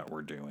drills that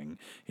we're doing,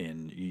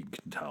 and you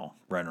can tell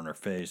right on her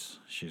face,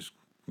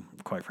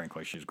 quite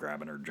frankly, she's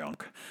grabbing her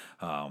junk.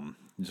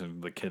 So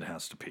the kid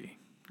has to pee.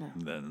 Yeah.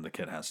 Then the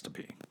kid has to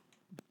pee.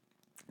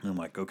 And I'm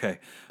like, okay,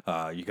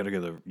 you got to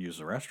go use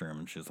the restroom.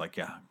 And she's like,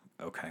 yeah,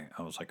 okay.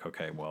 I was like,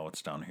 okay, well,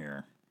 it's down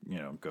here.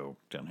 Go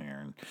down here.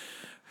 And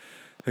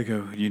I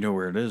go, you know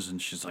where it is? And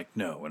she's like,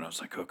 no. And I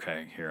was like,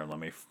 okay, here, let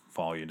me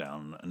follow you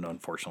down. And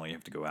unfortunately, you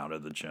have to go out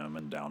of the gym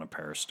and down a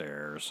pair of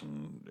stairs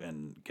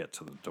and get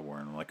to the door.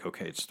 And I'm like,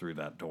 okay, it's through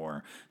that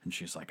door. And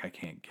she's like, I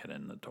can't get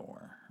in the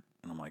door.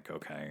 And I'm like,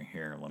 okay,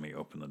 here, let me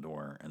open the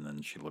door. And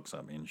then she looks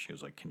at me and she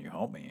was like, can you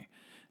help me?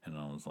 And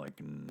I was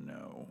like,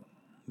 no.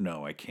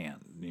 I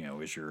can't.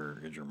 Is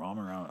your mom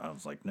around? I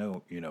was like,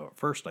 no. At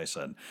first I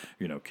said,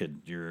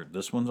 kid,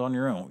 this one's on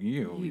your own.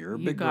 You're a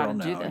You big girl gotta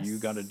do now. You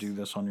got to this. do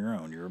this on your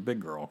own. You're a big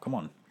girl. Come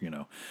on.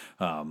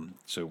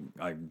 So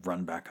I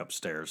run back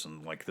upstairs,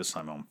 and like this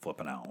time I'm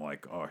flipping out.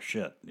 Like, oh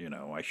shit.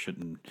 I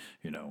shouldn't.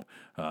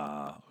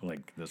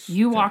 Like this.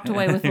 You walked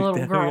away with the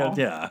little girl.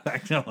 Yeah.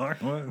 So I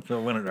wanted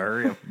to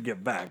hurry up and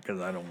get back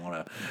because I don't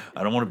want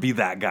to be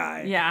that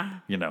guy. Yeah.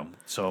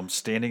 So I'm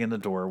standing in the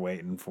door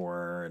waiting for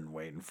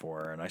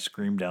her, and I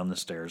screamed down the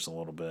stairs a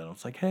little bit. I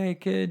was like, "Hey,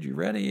 kid, you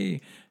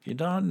ready? You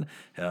done?"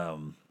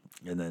 And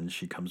then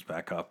she comes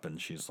back up, and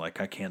she's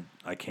like, I can't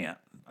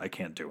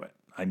do it.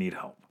 I need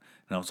help."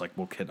 And I was like,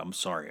 "Well, kid, I'm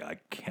sorry. I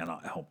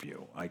cannot help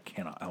you. I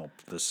cannot help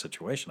this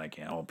situation. I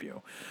can't help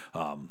you.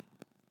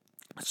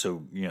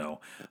 So,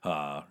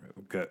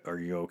 are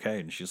you okay?"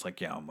 And she's like,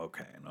 "Yeah, I'm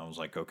okay." And I was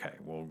like, "Okay,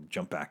 well,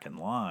 jump back in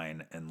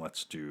line and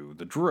let's do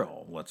the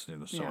drill. Let's do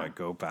this." So Yeah. I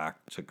go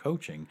back to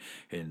coaching,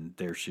 and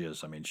there she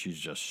is. I mean, she's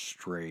just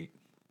straight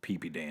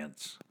pee-pee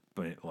dance,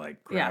 but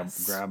like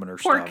grabbing her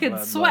Poor stuff.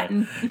 kid's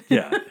sweating.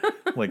 Yeah.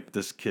 Like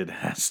this kid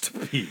has to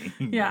pee.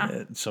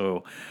 Yeah.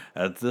 So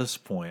at this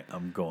point,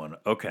 I'm going,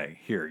 okay,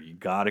 here, you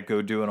got to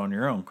go do it on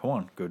your own. Come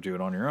on, go do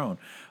it on your own.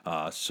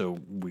 So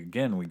we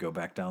go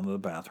back down to the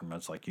bathroom.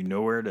 It's like, you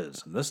know where it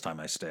is. And this time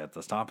I stay at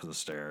the top of the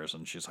stairs,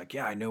 and she's like,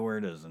 "Yeah, I know where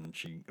it is." And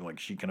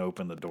she can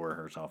open the door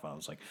herself. And I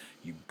was like,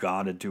 "You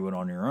got to do it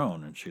on your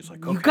own." And she's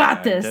like, "Okay, You got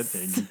I this.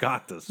 get it. You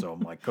got this." So I'm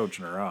like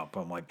coaching her up.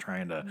 I'm like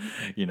trying to,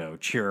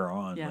 cheer her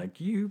on. Yeah.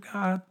 Like, "You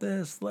got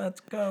this. Let's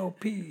go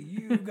pee.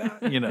 You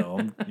got,"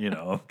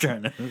 I'm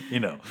trying to,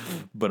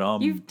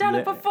 but You've done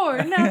it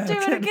before. Now do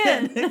it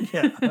again.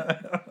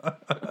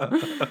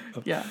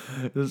 Yeah.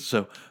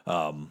 So,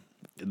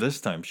 this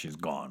time she's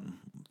gone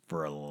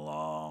for a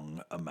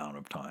long amount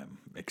of time,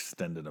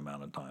 extended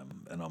amount of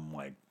time, and I'm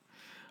like,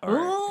 all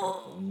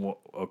right,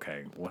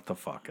 okay, what the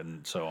fuck?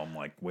 And so I'm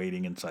like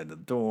waiting inside the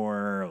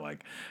door,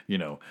 like,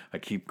 I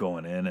keep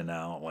going in and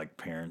out, like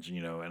parents,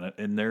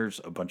 and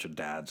there's a bunch of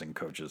dads and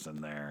coaches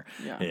in there,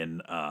 Yeah.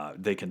 and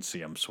they can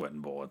see I'm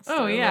sweating bullets.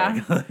 Oh, They're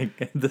yeah.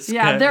 like, this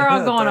Yeah, guy- they're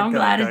all going, that "I'm guy-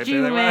 glad guy- it's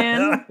you,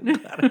 man." I'm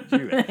glad it's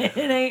you.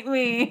 It ain't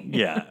me.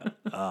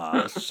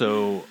 Yeah.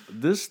 So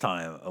this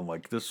time, I'm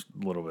like, this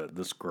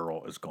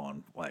girl is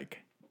gone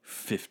like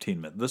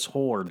 15 minutes. This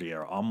whole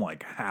ordeal, I'm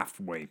like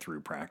halfway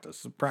through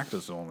practice. The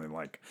practice is only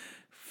like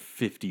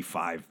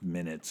 55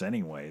 minutes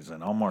anyways,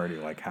 and I'm already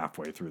like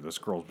halfway through. This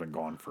girl's been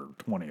gone for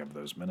 20 of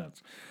those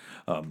minutes.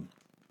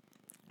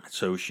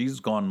 So she's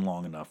gone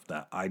long enough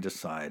that I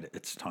decide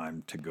it's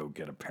time to go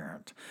get a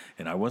parent.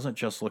 And I wasn't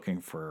just looking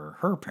for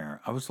her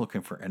parent, I was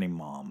looking for any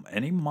mom.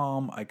 Any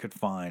mom I could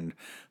find,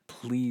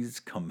 please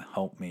come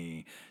help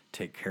me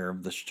take care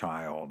of this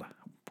child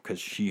because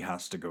she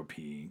has to go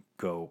pee.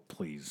 Go,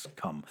 please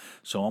come.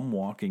 So I'm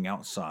walking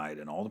outside,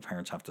 and all the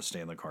parents have to stay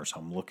in the car. So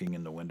I'm looking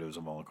in the windows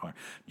of all the cars.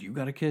 "Do you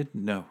got a kid?"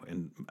 "No."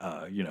 And,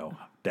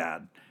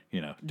 dad.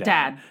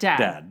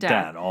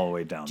 Dad, all the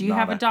way down. Do you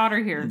have a daughter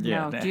here?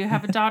 Yeah. No. Do you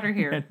have a daughter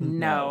here?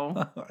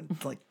 No.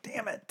 It's like,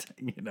 damn it.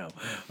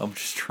 I'm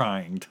just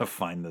trying to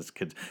find this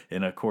kid.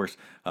 And of course,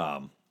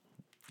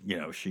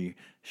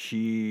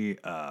 she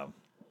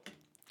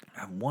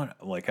at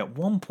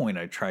one point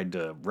I tried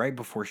to, right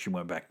before she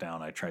went back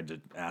down, I tried to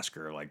ask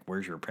her, like,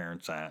 "Where's your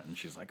parents at?" And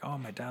she's like, "Oh,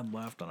 my dad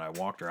left." And I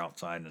walked her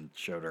outside and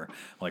showed her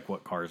like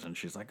what cars, and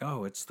she's like,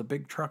 "Oh, it's the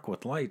big truck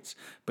with lights,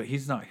 but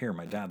he's not here.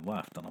 My dad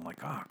left." And I'm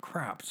like, "Oh,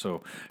 crap."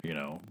 So,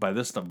 by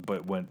this time,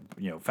 but when,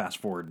 fast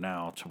forward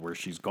now to where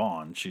she's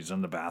gone, she's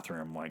in the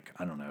bathroom, like,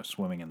 I don't know,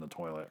 swimming in the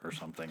toilet or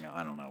something.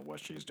 I don't know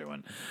what she's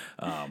doing.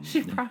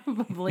 She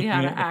probably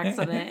had an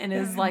accident and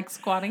is like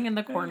squatting in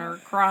the corner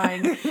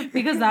crying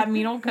because that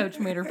mean old coach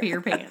made her pee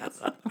her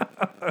pants.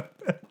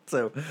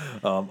 So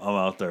I'm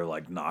out there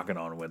like knocking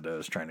on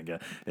windows trying to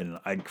get, and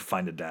I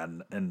find a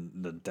dad, and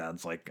the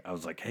dad's like, I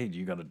was like, "Hey, do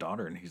you got a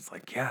daughter?" And he's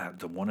like, "Yeah,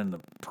 the one in the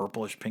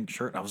purplish pink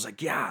shirt." And I was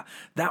like, "Yeah,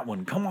 that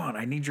one. Come on,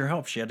 I need your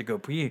help. She had to go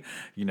pee,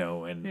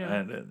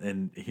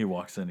 and he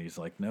walks in. He's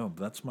like, "No,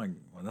 that's my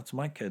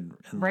kid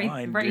in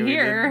line right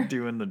here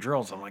doing the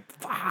drills." I'm like,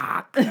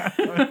 "Fuck, damn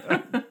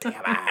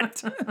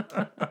it."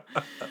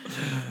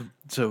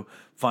 So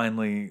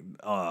finally,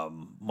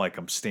 like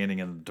I'm standing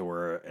in the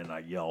door and I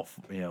yell,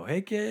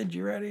 "Hey kid,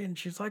 you ready?" And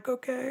she's like,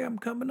 "Okay, I'm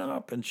coming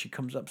up." And she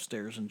comes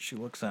upstairs and she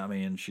looks at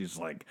me and she's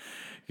like,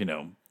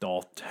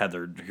 all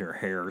tethered, her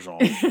hair's all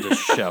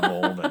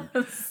disheveled, and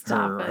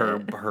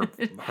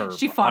her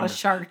she fought a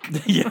shark.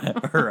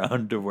 Yeah, her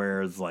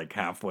underwear is like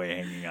halfway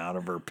hanging out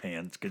of her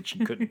pants because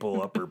she couldn't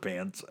pull up her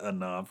pants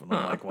enough. And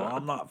I'm like, "Well,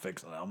 I'm not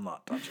fixing it. I'm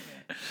not touching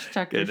it."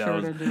 Tuck your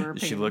shirt into her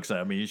pants. She looks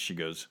at me. She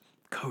goes,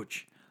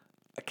 "Coach,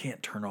 I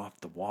can't turn off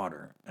the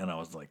water." And I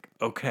was like,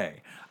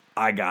 "Okay,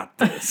 I got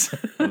this."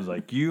 I was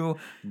like, "You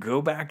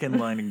go back in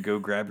line and go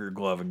grab your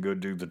glove and go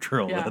do the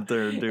drill that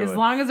they're doing. As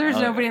long as there's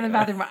nobody in the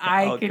bathroom,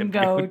 I can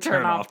go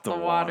turn off the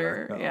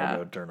water." Yeah. I'll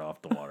go turn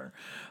off the water.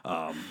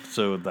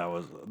 So that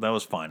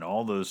was fine.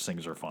 All those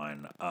things are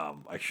fine.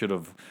 I should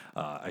have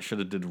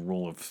did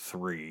rule of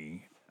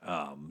 3.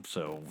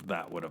 So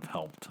that would have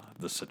helped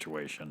the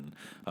situation.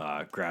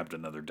 Grabbed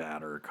another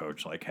dad or a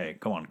coach, like, hey,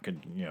 come on,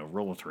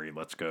 roll a three.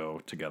 Let's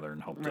go together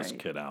and help this Right.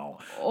 kid out.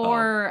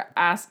 Or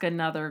ask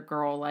another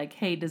girl, like,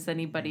 hey, does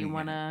anybody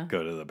want to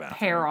Go to the bathroom.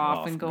 pair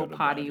off and and go to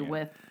potty bed, yeah.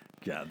 with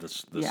Yeah,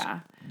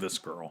 this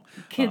girl.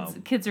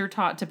 kids are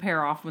taught to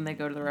pair off when they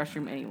go to the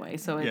restroom anyway,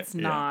 so it's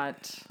yeah.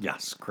 not.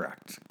 Yes,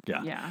 correct.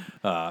 Yeah. Yeah.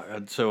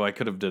 And so I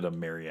could have did a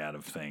myriad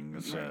of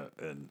things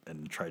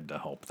and tried to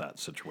help that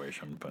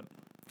situation, but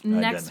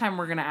Next time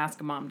we're gonna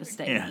ask a mom to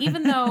stay, Yeah.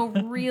 even though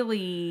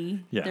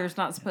really Yeah. there's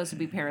not supposed to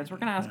be parents. We're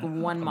gonna ask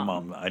one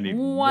mom. I need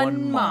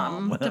one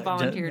mom mom to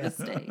volunteer to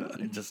stay.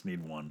 I just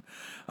need one.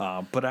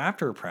 But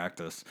after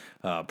practice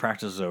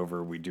is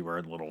over, we do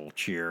our little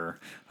cheer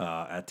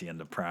at the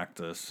end of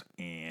practice,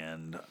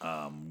 and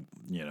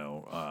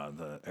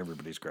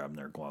everybody's grabbing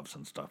their gloves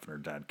and stuff. And her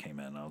dad came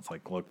in. I was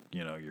like, "Look,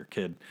 your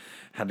kid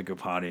had to go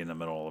potty in the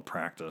middle of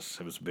practice.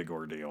 It was a big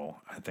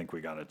ordeal. I think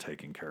we got it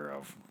taken care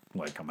of.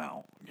 Like, I'm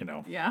out.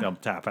 Yeah. I'm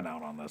tapping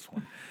out on this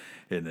one."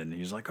 And then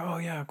he's like, "Oh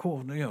yeah,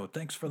 cool.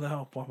 Thanks for the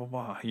help. Blah blah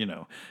blah."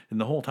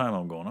 And the whole time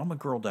I'm going, "I'm a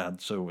girl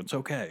dad, so it's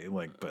okay."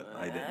 Like, but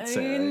I didn't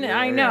say.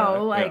 I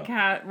know,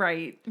 yeah.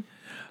 right.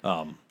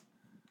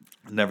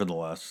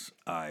 Nevertheless,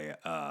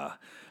 I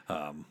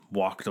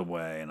walked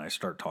away and I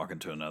start talking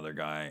to another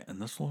guy,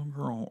 and this little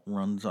girl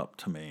runs up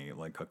to me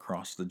like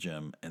across the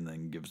gym and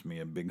then gives me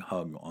a big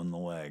hug on the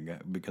leg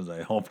because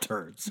I helped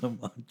her so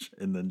much,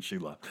 and then she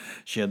left.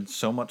 She had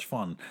so much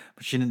fun,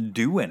 but she didn't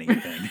do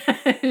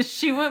anything.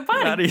 She went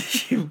potty.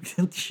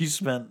 She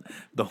spent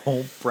the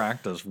whole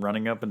practice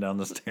running up and down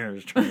the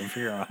stairs trying to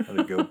figure out how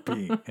to go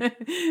pee.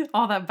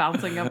 All that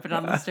bouncing up and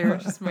down the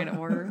stairs just made it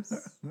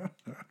worse.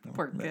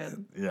 Poor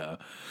kid. Yeah.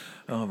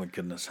 Oh my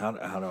goodness. How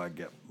do I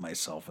get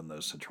myself in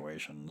those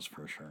situations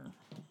for sure?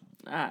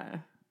 I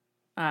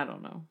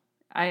don't know.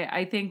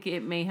 I think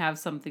it may have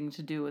something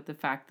to do with the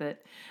fact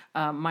that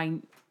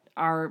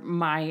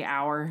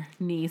our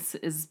niece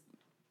is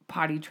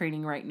potty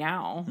training right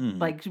now.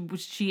 Like,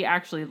 she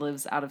actually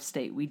lives out of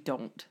state. We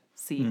don't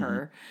see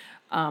her.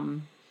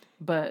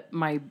 But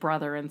my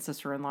brother and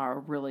sister-in-law are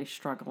really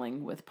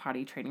struggling with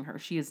potty training her.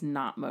 She is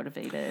not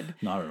motivated.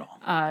 Not at all.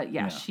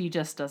 Yeah, she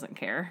just doesn't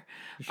care.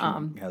 She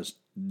has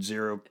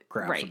zero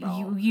craps Right.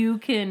 about. You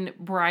can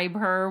bribe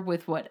her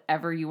with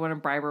whatever you want to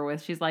bribe her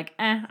with. She's like,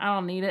 I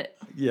don't need it.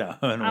 Yeah,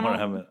 I don't want to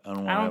have it. I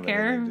don't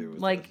care. anything to do with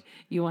Like, this.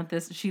 you want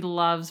this? She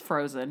loves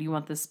Frozen. You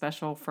want this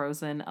special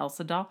Frozen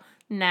Elsa doll?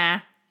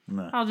 Nah.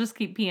 No. I'll just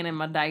keep peeing in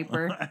my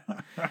diaper.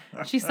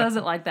 She says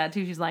it like that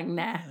too. She's like,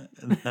 nah.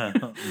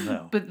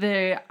 No. But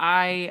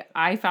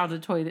I found a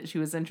toy that she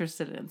was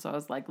interested in, so I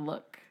was like,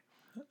 look,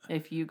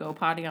 if you go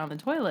potty on the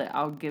toilet,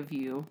 I'll give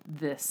you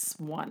this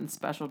one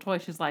special toy.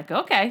 She's like,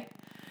 okay.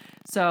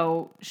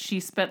 So she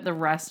spent the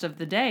rest of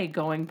the day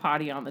going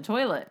potty on the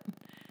toilet.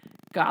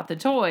 Got the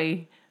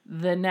toy.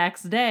 The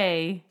next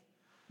day,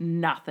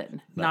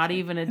 nothing. Not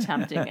even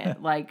attempting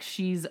it. Like,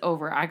 she's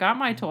over. I got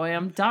my toy.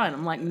 I'm done.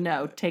 I'm like,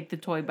 no, take the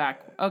toy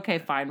back. Okay,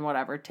 fine,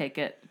 whatever. Take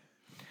it.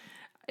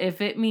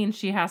 If it means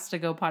she has to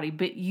go potty,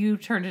 but you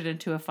turned it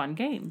into a fun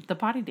game, the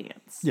potty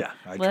dance. Yeah,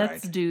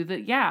 Let's tried. do the,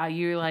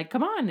 you're like,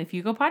 come on, if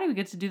you go potty, we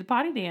get to do the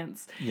potty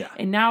dance. Yeah.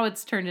 And now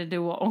it's turned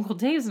into, well, Uncle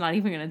Dave's not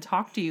even going to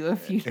talk to you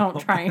if you don't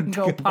try and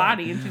go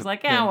potty. And she's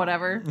like,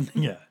 whatever.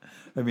 Yeah.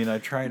 I mean, I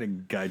tried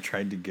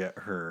to get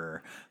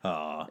her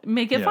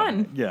Make it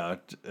fun. Yeah,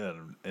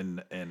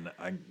 and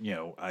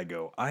I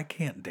go, I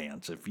can't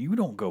dance if you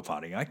don't go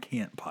potty. I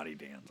can't potty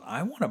dance.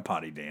 I want to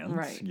potty dance.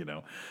 Right.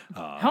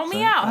 Help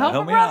me out. Help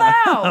a brother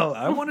out.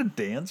 I want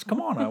to dance. Come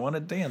on, I want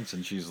to dance.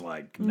 And she's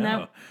like, no.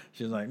 Nope.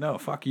 She's like, no,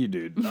 fuck you,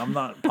 dude. I'm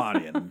not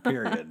pottying.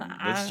 Period.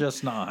 It's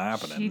just not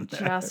happening. She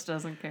just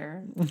doesn't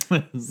care.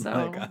 So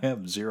Like, I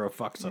have zero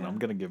fucks, and I'm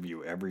gonna give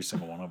you every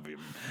single one of you.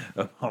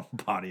 I'm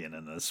pottying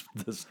in this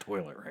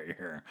toilet right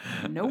here.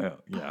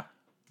 Nope. Yeah.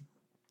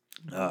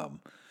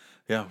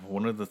 Yeah.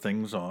 One of the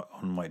things on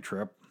my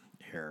trip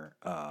here,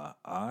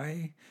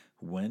 I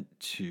went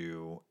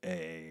to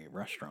a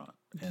restaurant.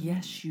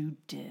 Yes, you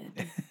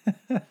did.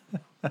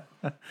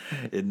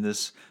 In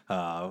this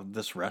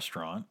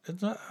restaurant,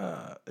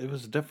 it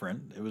was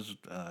different. It was,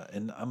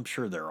 and I'm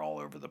sure they're all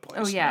over the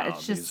place. Oh yeah, now.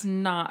 it's just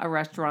not a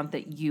restaurant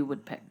that you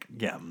would pick.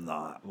 Yeah, I'm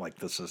not like,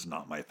 this is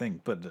not my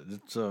thing, but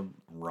it's a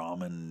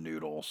ramen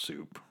noodle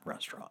soup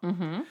restaurant.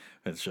 Mm-hmm.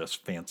 It's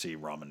just fancy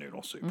ramen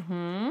noodle soup.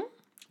 Mm-hmm.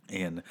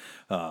 And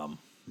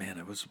man,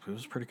 it was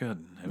pretty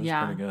good. It was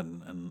pretty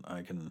good, and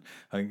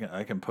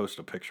I can post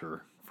a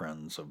picture,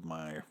 friends, of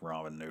my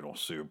ramen noodle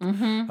soup.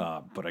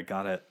 Mm-hmm. But I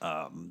got it.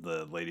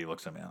 The lady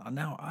looks at me.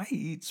 Now I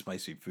eat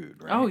spicy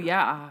food, right? Oh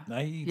yeah.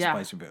 I eat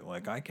spicy food.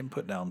 Like, I can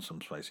put down some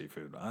spicy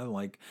food. I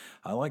like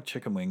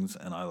chicken wings,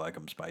 and I like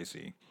them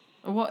spicy.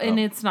 Well, and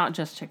it's not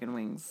just chicken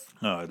wings.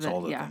 No, it's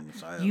all the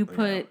things. You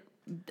put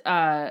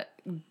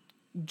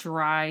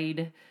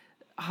dried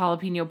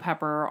jalapeno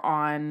pepper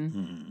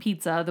on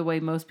pizza the way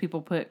most people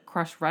put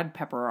crushed red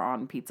pepper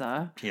on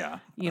pizza. Yeah.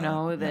 You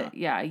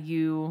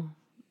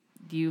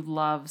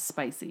love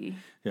spicy.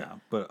 Yeah,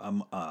 but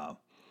I'm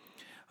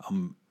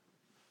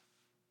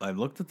I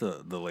looked at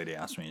the lady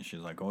asked me, and she's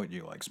like, "Oh, do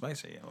you like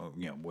spicy? Oh,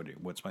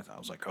 what spice?" I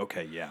was like,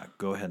 "Okay, yeah,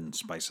 go ahead and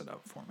spice it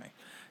up for me."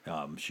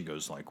 She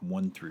goes like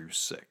 1 through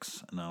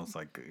 6, and I was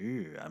like,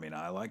 "Ew, I mean,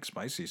 I like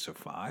spicy, so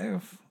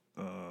 5,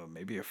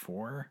 maybe a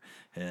 4."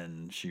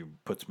 And she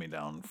puts me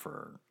down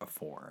for a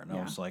 4, and I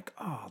Yeah. was like,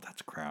 "Oh,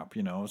 that's crap."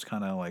 It's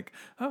kind of like,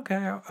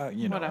 okay,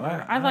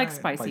 Whatever. I like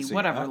spicy.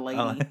 Whatever,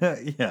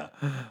 lady. Yeah.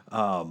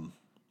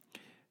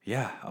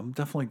 Yeah, I'm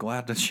definitely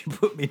glad that she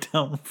put me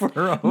down for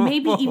a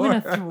Maybe even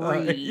a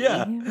 4. 3.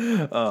 Yeah.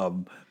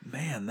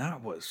 Man,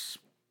 that was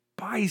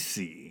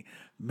spicy.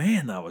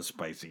 Man, that was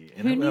spicy.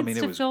 And Who I needs mean,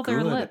 it to was fill their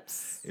good.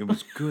 lips? It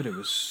was good. It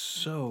was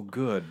so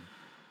good.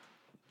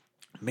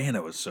 Man,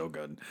 it was so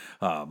good.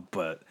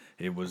 But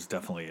it was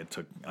definitely,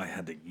 I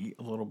had to eat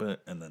a little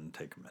bit and then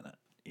take a minute.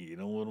 Eat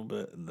a little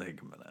bit and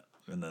take a minute.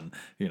 And then,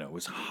 it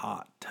was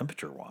hot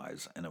temperature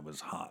wise and it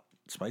was hot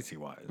spicy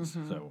wise.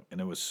 So, and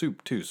it was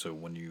soup too. So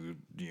when you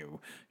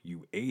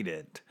ate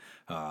it,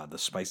 the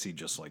spicy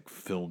just like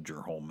filled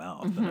your whole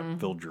mouth and it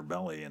filled your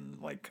belly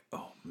and like,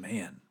 oh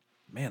man.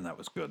 Man, that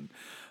was good.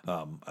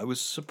 I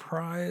was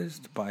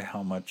surprised by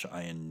how much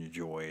I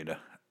enjoyed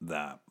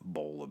that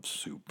bowl of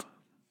soup.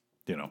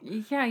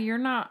 Yeah, you're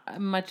not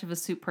much of a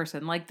soup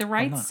person. Like the I'm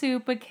right not.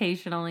 soup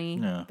occasionally,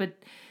 Yeah. but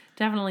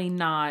definitely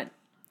not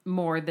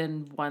more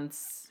than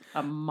once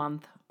a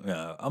month.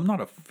 Yeah, I'm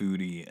not a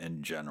foodie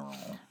in general.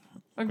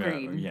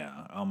 Agreed.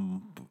 Yeah.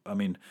 I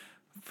mean,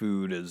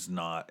 food is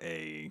not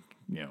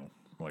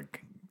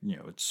like,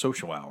 it's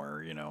social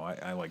hour.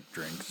 I like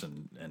drinks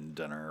and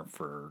dinner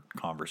for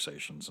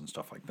conversations and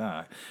stuff like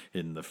that.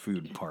 And the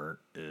food part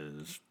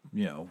is,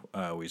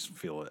 I always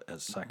feel it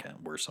as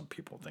second, where some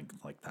people think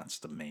like that's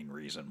the main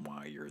reason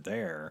why you're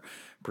there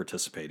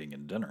participating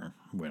in dinner.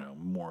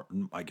 More,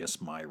 I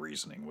guess my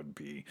reasoning would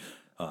be,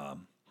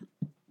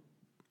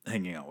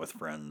 hanging out with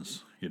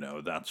friends.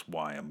 That's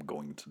why I'm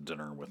going to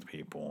dinner with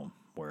people.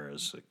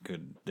 Whereas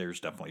there's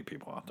definitely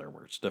people out there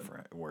where it's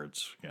different, where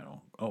it's,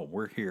 oh,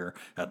 we're here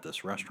at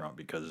this restaurant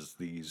because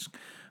these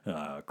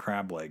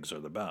crab legs are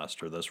the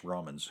best, or this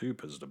ramen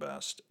soup is the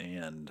best,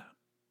 and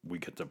we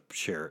get to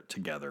share it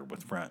together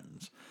with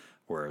friends.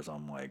 Whereas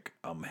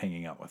I'm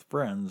hanging out with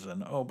friends,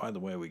 and oh, by the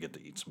way, we get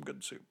to eat some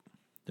good soup,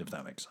 if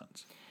that makes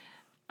sense.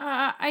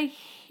 I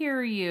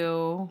hear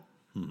you.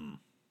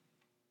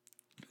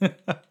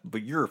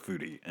 But you're a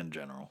foodie in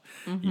general.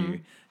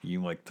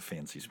 You like the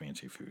fancy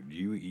smancy food.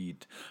 You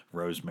eat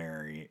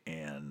rosemary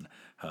and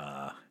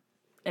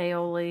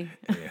Aioli.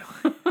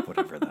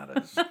 whatever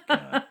that is.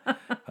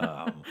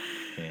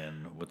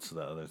 And what's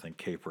the other thing?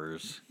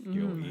 Capers.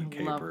 You'll eat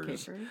Love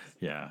capers. capers.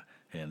 Yeah.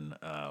 And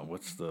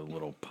what's the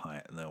little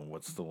pie? No,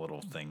 what's the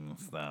little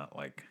things that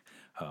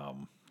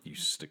you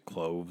stick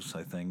cloves?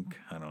 I think.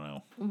 I don't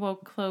know. Well,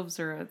 cloves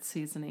are a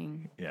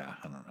seasoning. Yeah,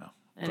 I don't know.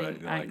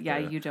 And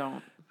But you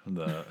don't.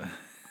 the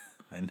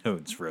I know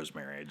it's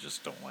rosemary. I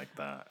just don't like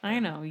that. I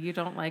know you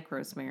don't like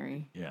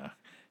rosemary. Yeah,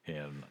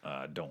 and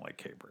don't like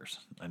capers.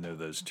 I know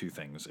those two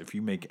things. If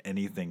you make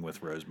anything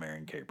with rosemary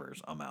and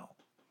capers, I'm out.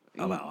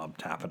 I'm out. I'm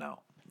tapping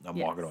out. I'm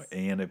walking away.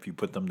 And if you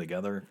put them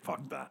together,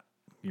 fuck that.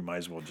 You might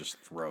as well just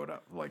throw it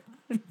up. Like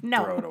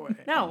throw it away.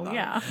 No, Not-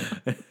 yeah.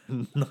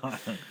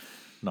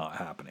 not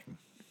happening.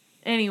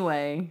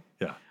 Anyway,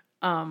 Yeah.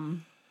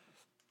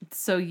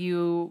 so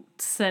you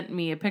sent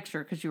me a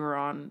picture because you were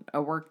on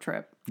a work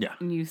trip. Yeah.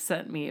 And you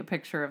sent me a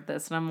picture of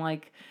this, and I'm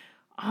like,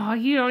 oh,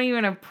 you don't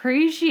even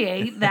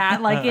appreciate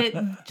that. Like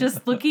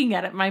just looking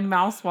at it, my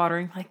mouth's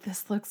watering. Like,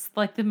 this looks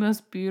like the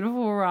most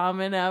beautiful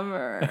ramen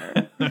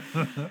ever.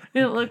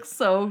 It looks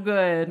so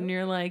good. And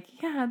you're like,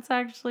 yeah, it's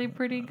actually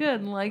pretty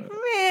good. And like,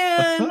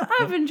 man,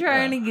 I've been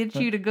trying to get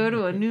you to go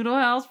to a noodle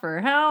house for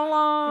how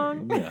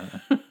long?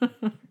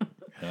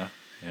 Yeah.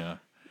 Yeah.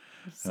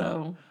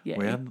 So, yeah.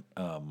 We had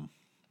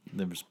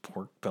there was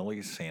pork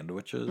belly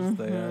sandwiches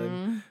they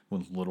had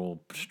with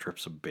little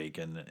strips of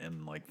bacon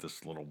and like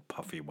this little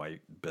puffy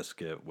white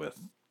biscuit with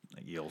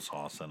eel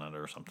sauce in it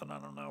or something. I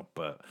don't know,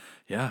 but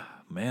yeah,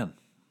 man,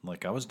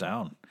 like I was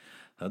down.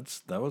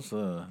 That was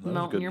Melt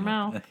in good. your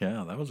mouth.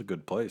 Yeah, that was a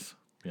good place.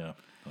 Yeah.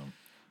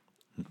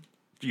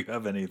 Do you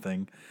have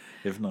anything?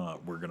 If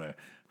not, we're gonna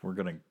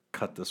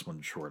cut this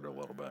one short a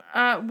little bit.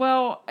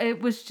 Well, it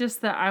was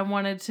just that I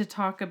wanted to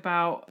talk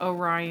about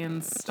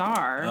Orion's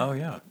star. Oh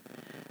yeah.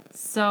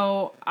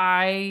 So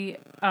I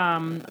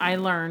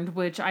learned,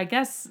 which I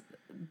guess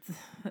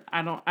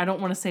I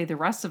don't want to say the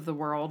rest of the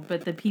world,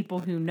 but the people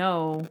who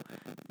know.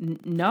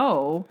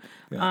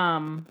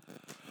 Yeah.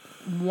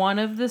 One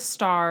of the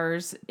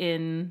stars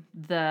in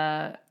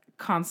the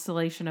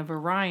constellation of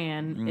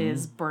Orion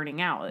is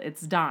burning out. It's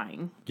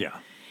dying. Yeah.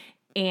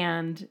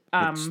 And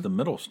It's the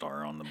middle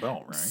star on the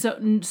belt, right?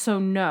 so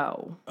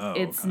no, Oh,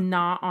 it's okay.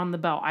 not on the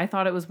belt. I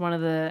thought it was one of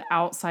the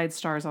outside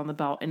stars on the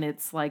belt, and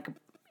it's like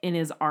in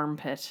his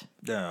armpit.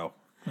 No.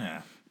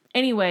 Yeah.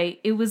 Anyway,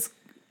 it was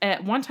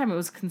at one time it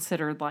was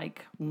considered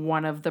like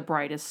one of the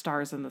brightest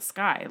stars in the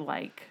sky,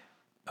 like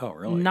Oh,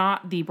 really?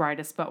 not the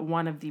brightest, but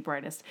one of the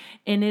brightest.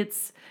 And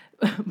it's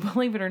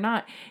believe it or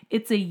not,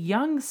 it's a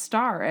young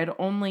star at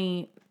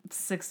only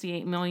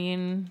 68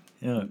 million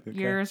Yeah. Okay.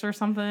 years or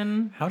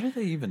something. How do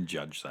they even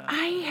judge that?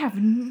 I have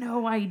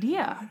no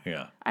idea.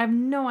 Yeah. I have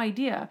no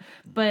idea.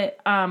 But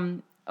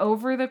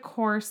over the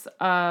course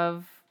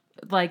of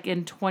like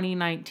in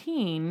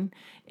 2019,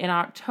 in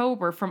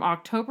October, from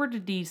October to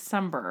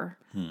December,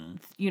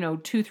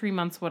 2-3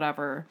 months,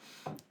 whatever,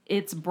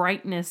 its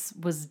brightness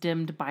was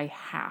dimmed by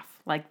half.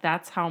 Like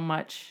that's how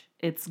much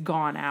it's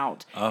gone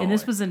out. Oh, And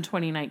this like- was in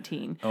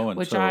 2019. Oh, and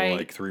which so I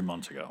like 3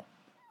 months ago.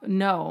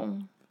 no.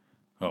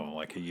 Oh,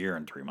 like a year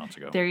and 3 months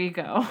ago. There you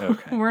go.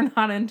 Okay. We're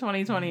not in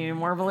 2020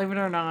 anymore, believe it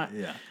or not.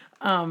 Yeah.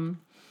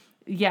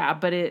 Yeah,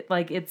 but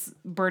it's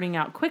burning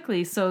out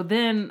quickly. So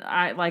then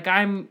I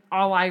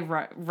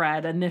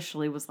read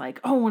initially was like,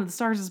 oh, one of the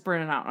stars is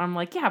burning out. I'm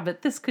like, yeah,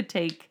 but this could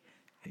take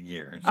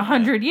Years.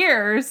 100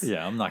 years.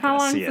 Yeah, I'm not How going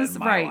to long see is it this? in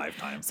my Right.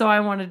 lifetime. So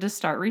I wanted to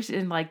start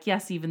researching. Like,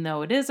 yes, even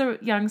though it is a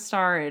young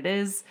star, it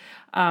is,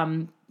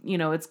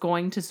 it's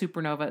going to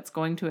supernova. It's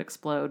going to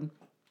explode.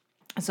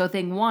 So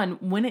thing one,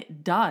 when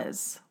it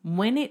does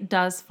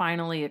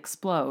finally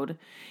explode,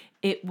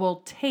 it will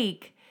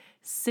take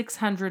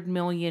 600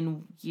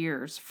 million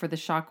years for the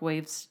shock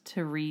waves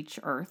to reach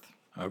Earth.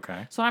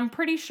 Okay. So I'm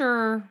pretty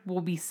sure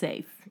we'll be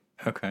safe.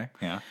 Okay.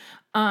 Yeah.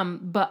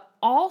 But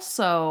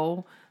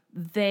also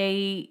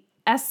they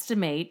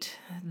estimate,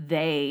 Whoever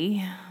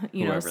they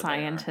are,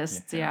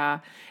 scientists, yeah.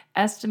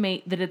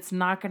 estimate that it's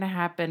not going to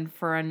happen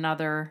for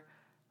another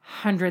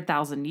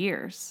 100,000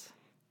 years.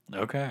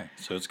 Okay.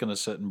 So it's going to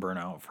sit and burn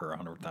out for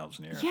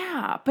 100,000 years.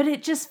 Yeah, but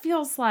it just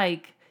feels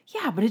like,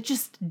 but it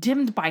just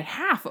dimmed by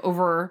half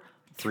over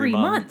 3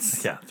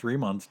 months. Yeah, 3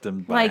 months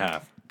dimmed by Like,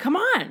 half. come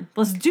on,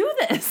 let's do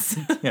this.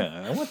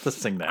 Yeah, I want this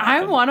thing to I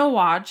happen. want to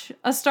watch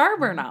a star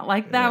burn out.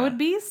 Like, that Yeah. would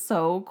be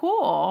so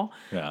cool.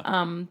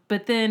 Yeah.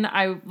 But then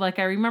I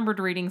remembered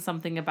reading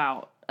something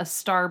about a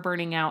star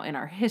burning out in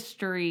our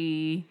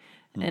history,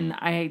 and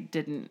I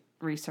didn't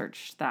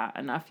research that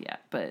enough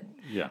yet, but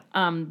Yeah.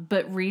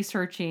 but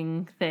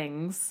researching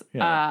things.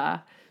 Yeah.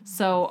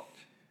 So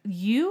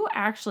you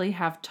actually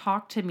have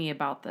talked to me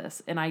about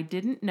this, and I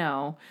didn't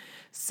know.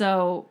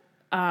 So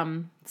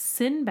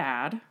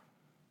Sinbad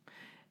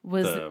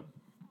was The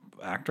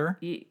actor?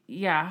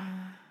 yeah.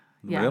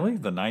 Really?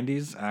 The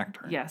 90s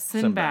actor? Yeah,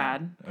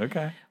 Sinbad.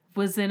 Okay.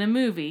 Was in a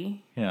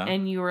movie. Yeah.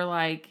 And you were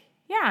like,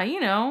 yeah,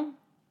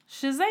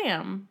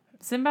 Shazam.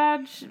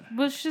 Sinbad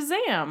was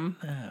Shazam.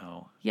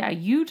 Oh. Yeah,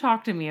 you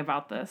talked to me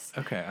about this.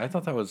 Okay. I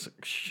thought that was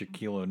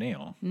Shaquille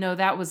O'Neal. No,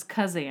 that was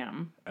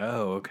Kazam.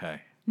 Oh,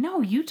 okay.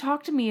 No, you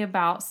talked to me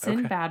about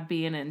Sinbad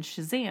being in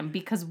Shazam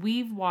because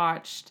we've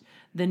watched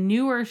the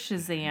newer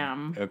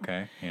Shazam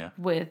Okay. Yeah.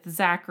 with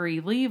Zachary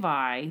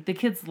Levi. The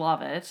kids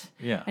love it.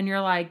 Yeah. And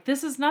you're like,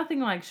 this is nothing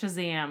like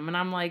Shazam. And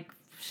I'm like,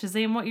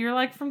 Shazam, what you're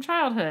like from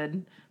childhood?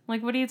 I'm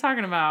like, what are you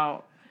talking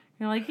about?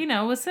 You're like,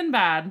 with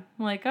Sinbad.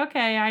 I'm like,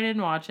 okay, I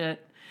didn't watch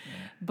it.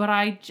 But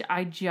I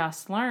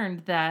just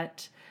learned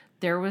that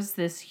there was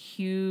this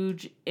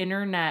huge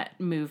internet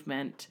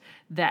movement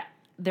that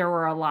there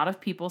were a lot of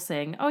people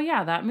saying, oh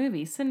yeah, that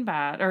movie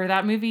Sinbad, or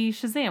that movie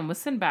Shazam was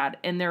Sinbad.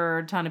 And there were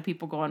a ton of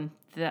people going,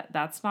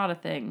 that's not a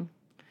thing.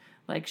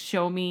 Like,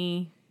 show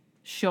me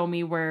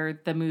where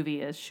the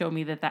movie is. Show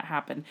me that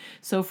happened.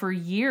 So for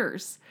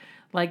years,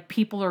 like,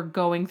 people are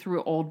going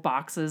through old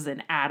boxes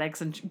and attics,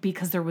 and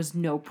because there was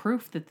no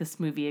proof that this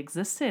movie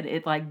existed,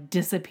 it like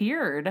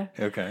disappeared.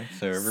 Okay.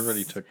 So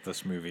everybody took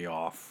this movie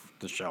off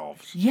the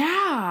shelves.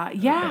 Yeah.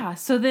 Okay.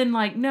 So then,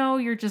 like, no,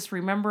 you're just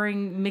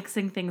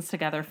mixing things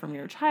together from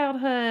your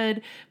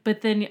childhood. But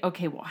then,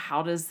 okay, well,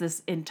 how does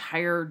this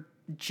entire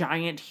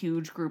giant,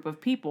 huge group of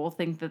people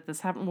think that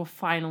this happened? Well,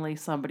 finally,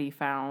 somebody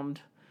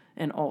found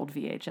an old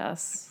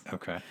VHS.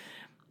 Okay.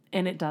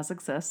 And it does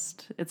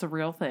exist. It's a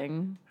real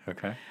thing.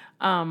 Okay.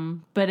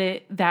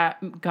 But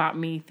that got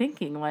me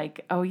thinking,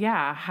 like, oh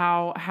yeah,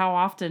 how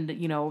often,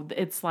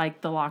 it's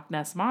like the Loch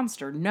Ness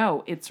Monster.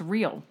 No, it's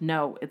real.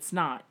 No, it's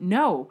not.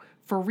 No,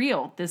 for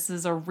real. This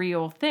is a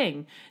real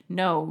thing.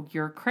 No,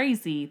 you're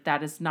crazy.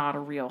 That is not a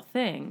real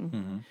thing.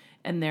 Mm-hmm.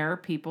 And there are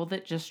people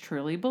that just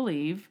truly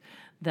believe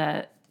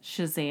that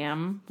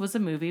Shazam was a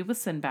movie with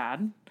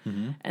Sinbad.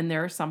 Mm-hmm. And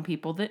there are some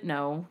people that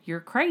know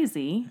you're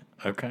crazy.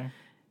 Okay.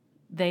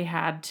 They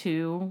had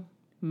to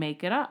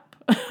make it up.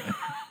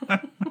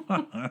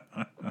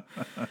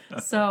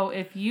 So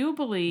if you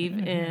believe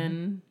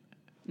in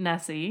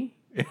Nessie,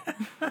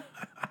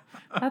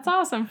 that's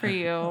awesome for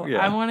you. Yeah.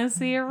 I want to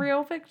see a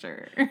real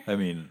picture. I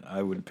mean,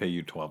 I would pay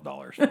you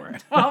 $12 for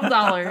it.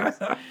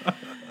 $12.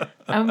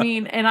 I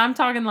mean, and I'm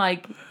talking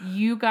like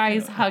you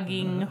guys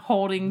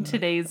holding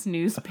today's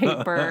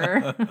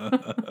newspaper.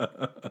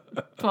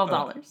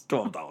 $12.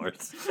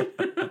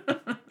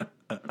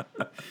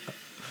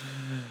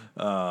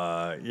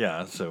 $12.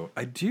 Yeah, so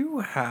I do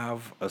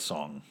have a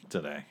song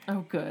today.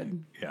 Oh,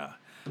 good. Yeah.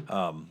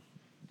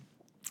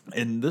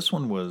 And this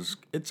one was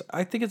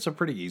I think it's a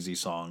pretty easy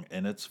song,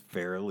 and it's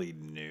fairly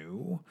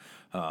newer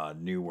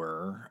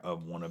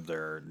of one of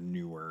their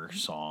newer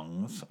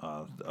songs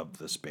of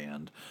this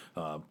band.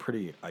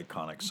 Pretty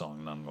iconic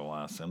song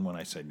nonetheless. And when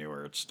I say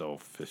newer, it's still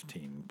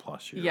 15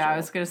 plus years Yeah, I old.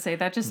 was going to say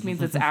that just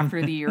means it's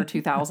after the year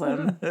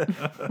 2000.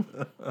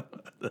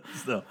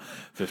 Still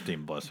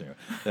 15 plus years.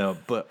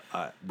 But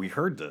we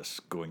heard this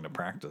going to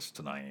practice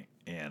tonight,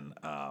 and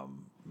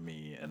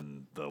me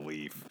and the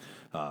Leaf,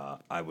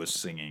 I was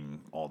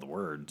singing all the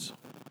words,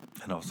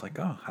 and I was like,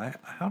 "Oh,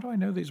 how do I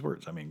know these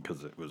words?" I mean,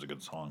 because it was a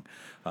good song,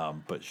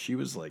 but she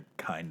was like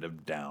kind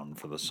of down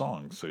for the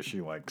song, so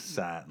she like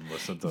sat and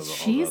listened to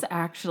She's all the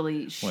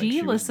actually, like she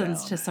she was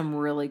listens down. to some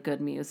really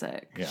good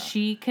music. Yeah.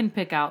 She can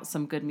pick out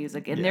some good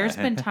music. And Yeah. there's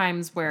been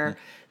times where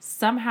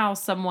somehow,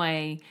 some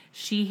way,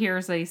 she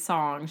hears a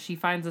song, she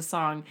finds a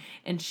song,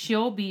 and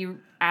she'll be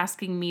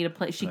asking me to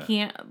play. She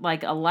can't,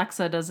 like,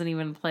 Alexa doesn't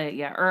even play it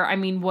yet. Or, I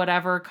mean,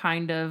 whatever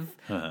kind of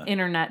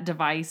internet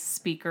device,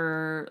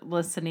 speaker,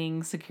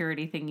 listening,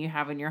 security thing you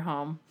have in your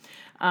home.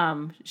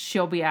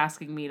 She'll be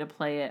asking me to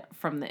play it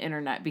from the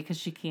internet because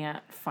she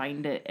can't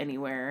find it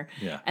anywhere.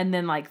 Yeah. And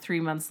then like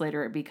 3 months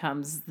later, it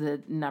becomes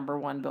the number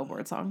one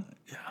Billboard song.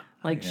 Yeah.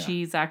 Like Yeah.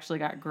 she's actually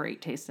got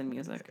great taste in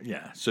music.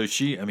 Yeah. So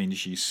she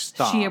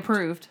stopped. She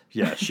approved.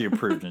 Yeah, she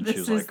approved, and she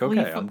This was is like,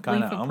 "Okay, Leaf- I'm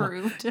kind Leaf of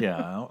approved.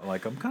 yeah,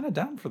 like I'm kind of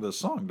down for this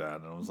song,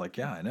 Dad." And I was like,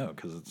 "Yeah, I know,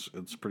 because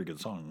it's a pretty good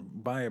song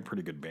by a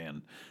pretty good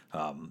band."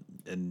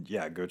 And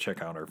yeah, go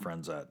check out our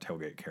friends at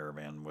Tailgate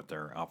Caravan with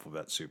their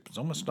Alphabet Soup. It's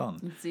almost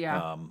done.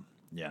 Yeah.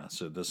 Yeah.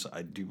 So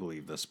I do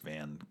believe this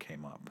band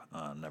came up.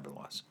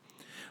 Nevertheless,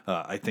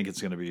 I think it's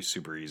going to be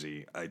super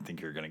easy. I think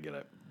you're going to get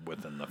it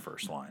within the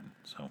first line.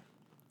 So,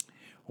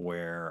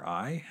 where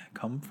I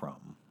come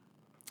from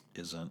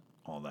isn't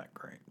all that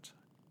great.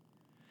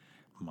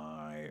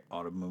 My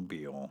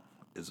automobile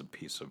is a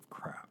piece of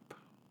crap.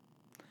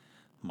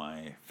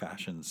 My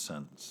fashion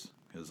sense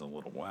is a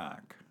little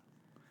whack.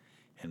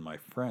 And my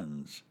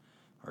friends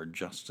are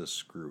just as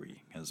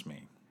screwy as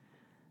me.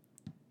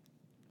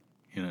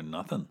 You know,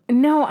 nothing.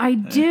 No, I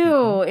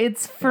do.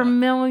 It's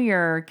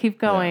familiar. Keep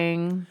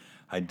going.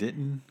 I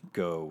didn't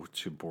go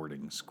to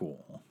boarding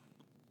school.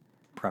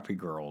 Preppy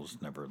girls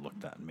never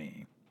looked at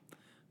me.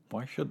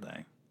 Why should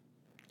they?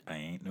 I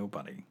ain't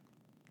nobody.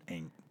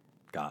 Ain't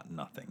got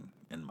nothing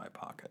in my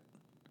pocket.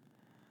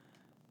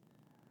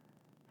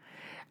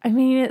 I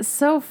mean, it's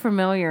so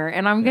familiar,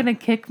 and I'm going to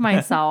kick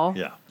myself.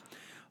 Yeah.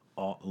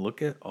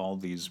 Look at all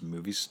these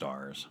movie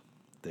stars.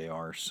 They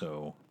are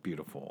so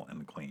beautiful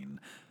and clean.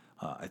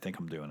 I think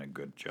I'm doing a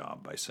good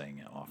job by saying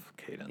it off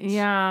cadence.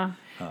 Yeah.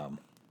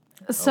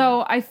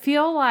 So I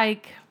feel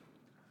like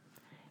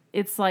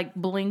it's like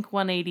Blink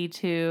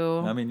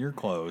 182. I mean, you're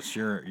close.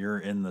 You're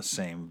in the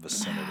same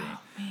vicinity.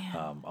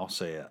 I'll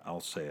say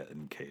it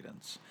in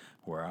cadence.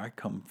 Where I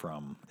come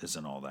from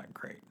isn't all that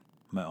great.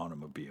 My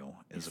automobile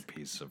is a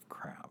piece of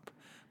crap.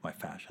 My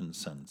fashion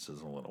sense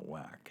is a little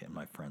whack, and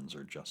my friends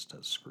are just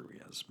as screwy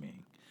as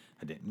me.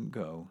 I didn't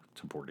go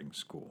to boarding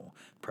school.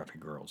 Preppy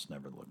girls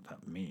never looked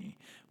at me.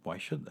 Why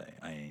should they?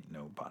 I ain't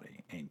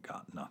nobody. Ain't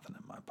got nothing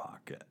in my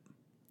pocket.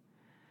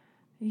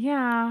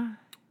 Yeah.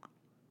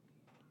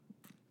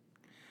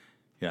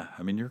 Yeah,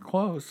 I mean, you're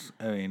close.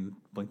 I mean,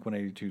 Blink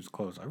 182 is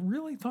close. I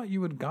really thought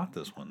you would have got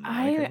this one.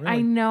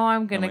 I know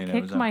I'm going to Elena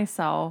kick was out.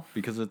 myself.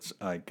 Because it's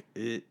like,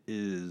 it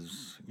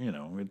is,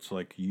 it's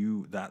like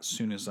that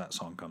soon as that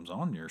song comes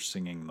on, you're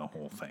singing the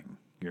whole thing.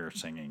 You're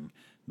singing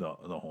the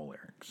whole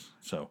lyrics.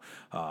 So,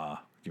 do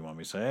you want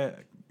me to say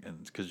it?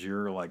 And because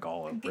you're like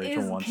all of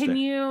Rachel wants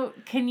to.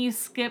 Can you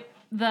skip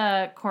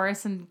the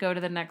chorus and go to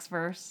the next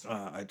verse?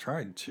 I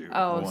tried to.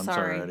 Oh, once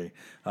sorry. already.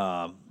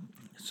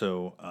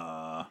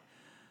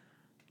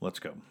 Let's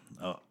go.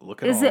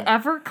 Look at Is all, it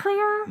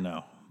Everclear?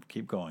 No,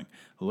 keep going.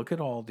 Look at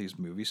all these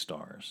movie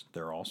stars.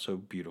 They're all so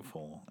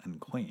beautiful and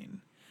clean.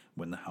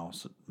 When the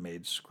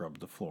housemaid scrub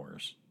the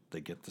floors,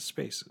 they get the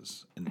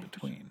spaces in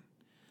between.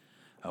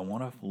 I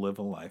want to live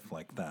a life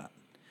like that.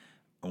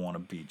 I want to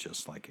be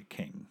just like a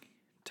king.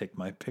 Take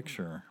my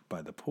picture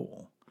by the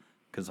pool,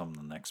 because I'm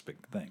the next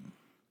big thing.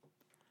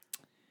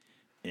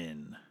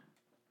 In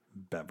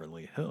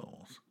Beverly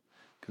Hills,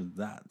 because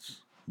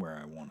that's where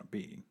I want to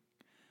be.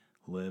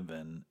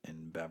 Living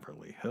in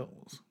Beverly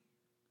Hills.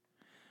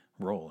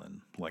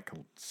 Rolling like a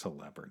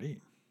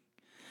celebrity.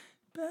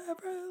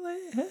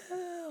 Beverly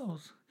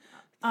Hills.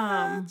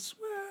 That's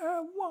where I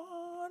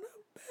want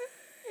to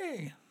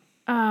be.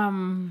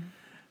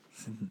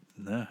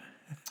 No.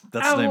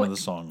 That's the name of the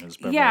song is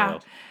Beverly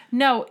Hills.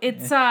 No,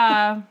 it's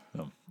Oh,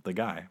 the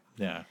guy.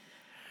 Yeah.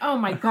 Oh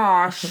my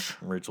gosh.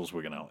 Rachel's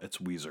wigging out. It's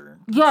Weezer.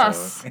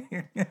 Yes. So,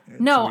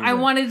 No, I Weezer.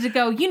 wanted to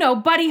go,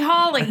 Buddy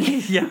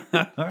Holly. Yeah.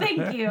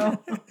 Thank you.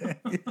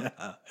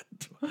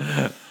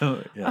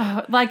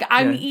 Yeah. Like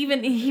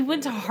he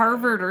went to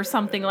Harvard or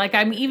something. Like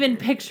I'm even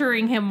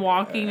picturing him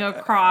walking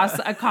across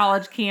a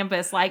college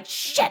campus like,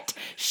 shit.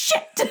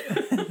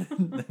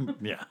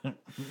 Yeah.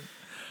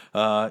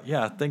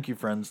 Yeah, thank you,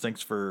 friends.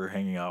 Thanks for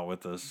hanging out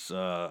with us.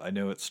 I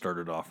know it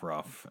started off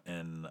rough,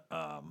 and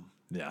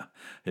Yeah,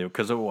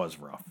 because it was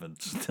rough.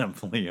 It's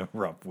definitely a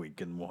rough week,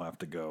 and we'll have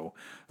to go.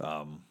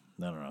 I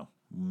don't know.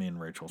 Me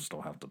and Rachel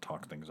still have to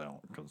talk things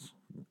out because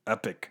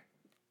epic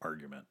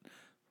argument,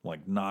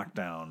 like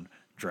knockdown,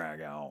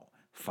 drag out,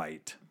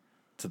 fight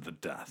to the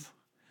death.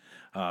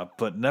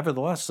 But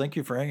nevertheless, thank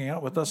you for hanging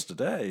out with us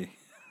today.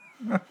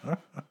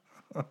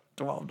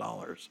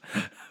 $12.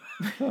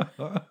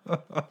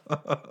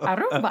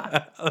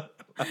 Aruba.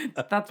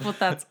 That's what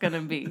that's going to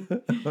be.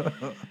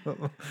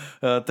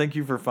 Thank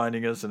you for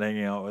finding us and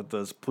hanging out with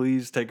us.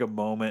 Please take a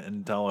moment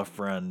and tell a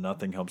friend.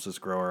 Nothing helps us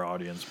grow our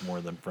audience more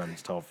than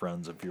friends tell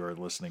friends. If you are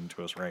listening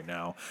to us right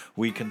now,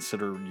 we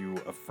consider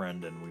you a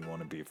friend and we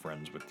want to be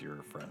friends with your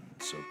friends.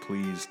 So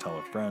please tell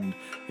a friend.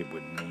 It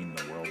would mean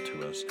the world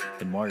to us.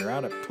 And while you're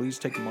at it, please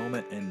take a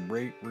moment and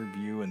rate,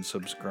 review, and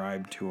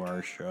subscribe to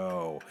our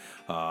show.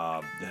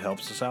 It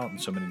helps us out in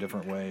so many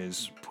different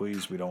ways.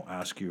 Please, we don't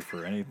ask you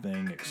for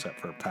anything except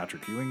for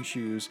Patrick Ewing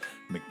shoes,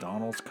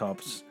 McDonald's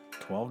cups,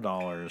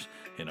 $12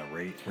 in a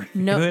rate.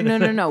 No.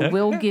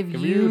 We'll give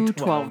you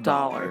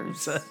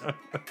 $12.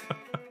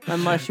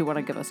 Unless you want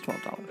to give us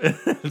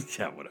 $12.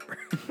 Yeah, whatever.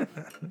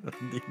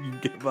 You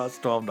give us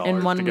 $12.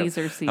 And one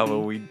Weezer CD. How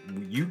about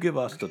you give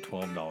us the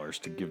 $12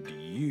 to give to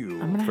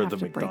you for the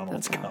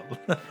McDonald's cup.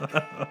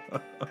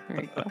 There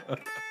you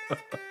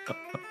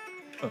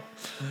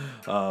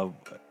go.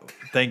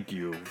 Thank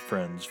you,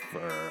 friends.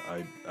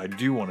 I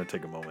do want to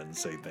take a moment and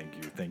say thank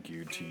you. Thank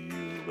you to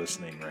you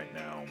listening right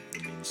now.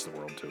 It means the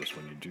world to us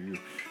when you do.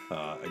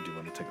 I do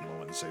want to take a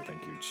moment and say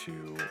thank you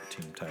to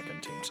Team Tech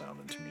and Team Sound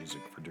and to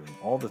Music for doing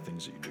all the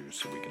things that you do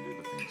so we can do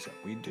the things that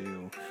we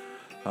do.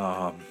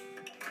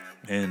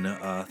 And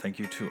thank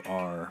you to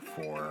R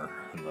for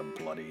the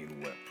bloody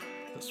lip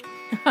this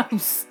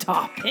week.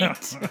 Stop it.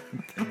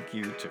 Thank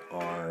you to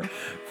R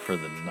for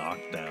the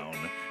knockdown,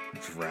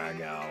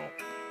 drag out,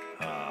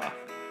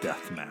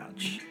 death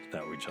match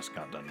that we just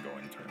got done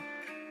going through.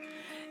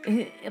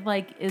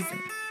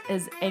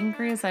 As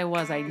angry as I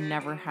was, I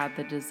never had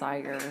the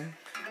desire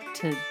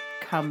to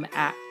come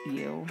at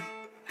you.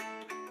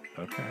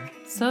 Okay.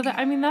 So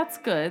that's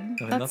good.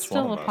 That's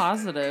still a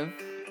positive.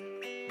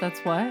 That's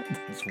what?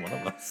 That's one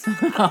of us.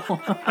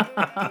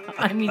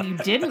 I mean, you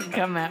didn't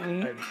come at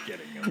me. I'm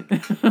kidding.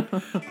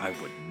 I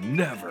would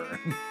never.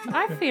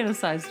 I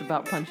fantasized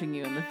about punching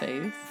you in the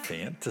face.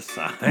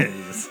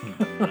 Fantasize.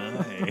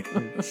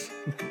 Nice.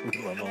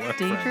 We love all our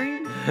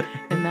Daydream?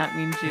 And that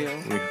means you.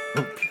 We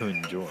hope you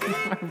enjoy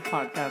our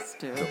podcast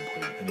too. Don't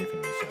believe anything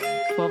we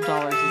say. $12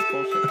 is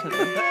bullshit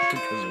today.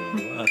 Because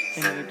we love us.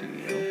 And we do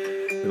you.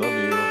 We love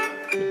you.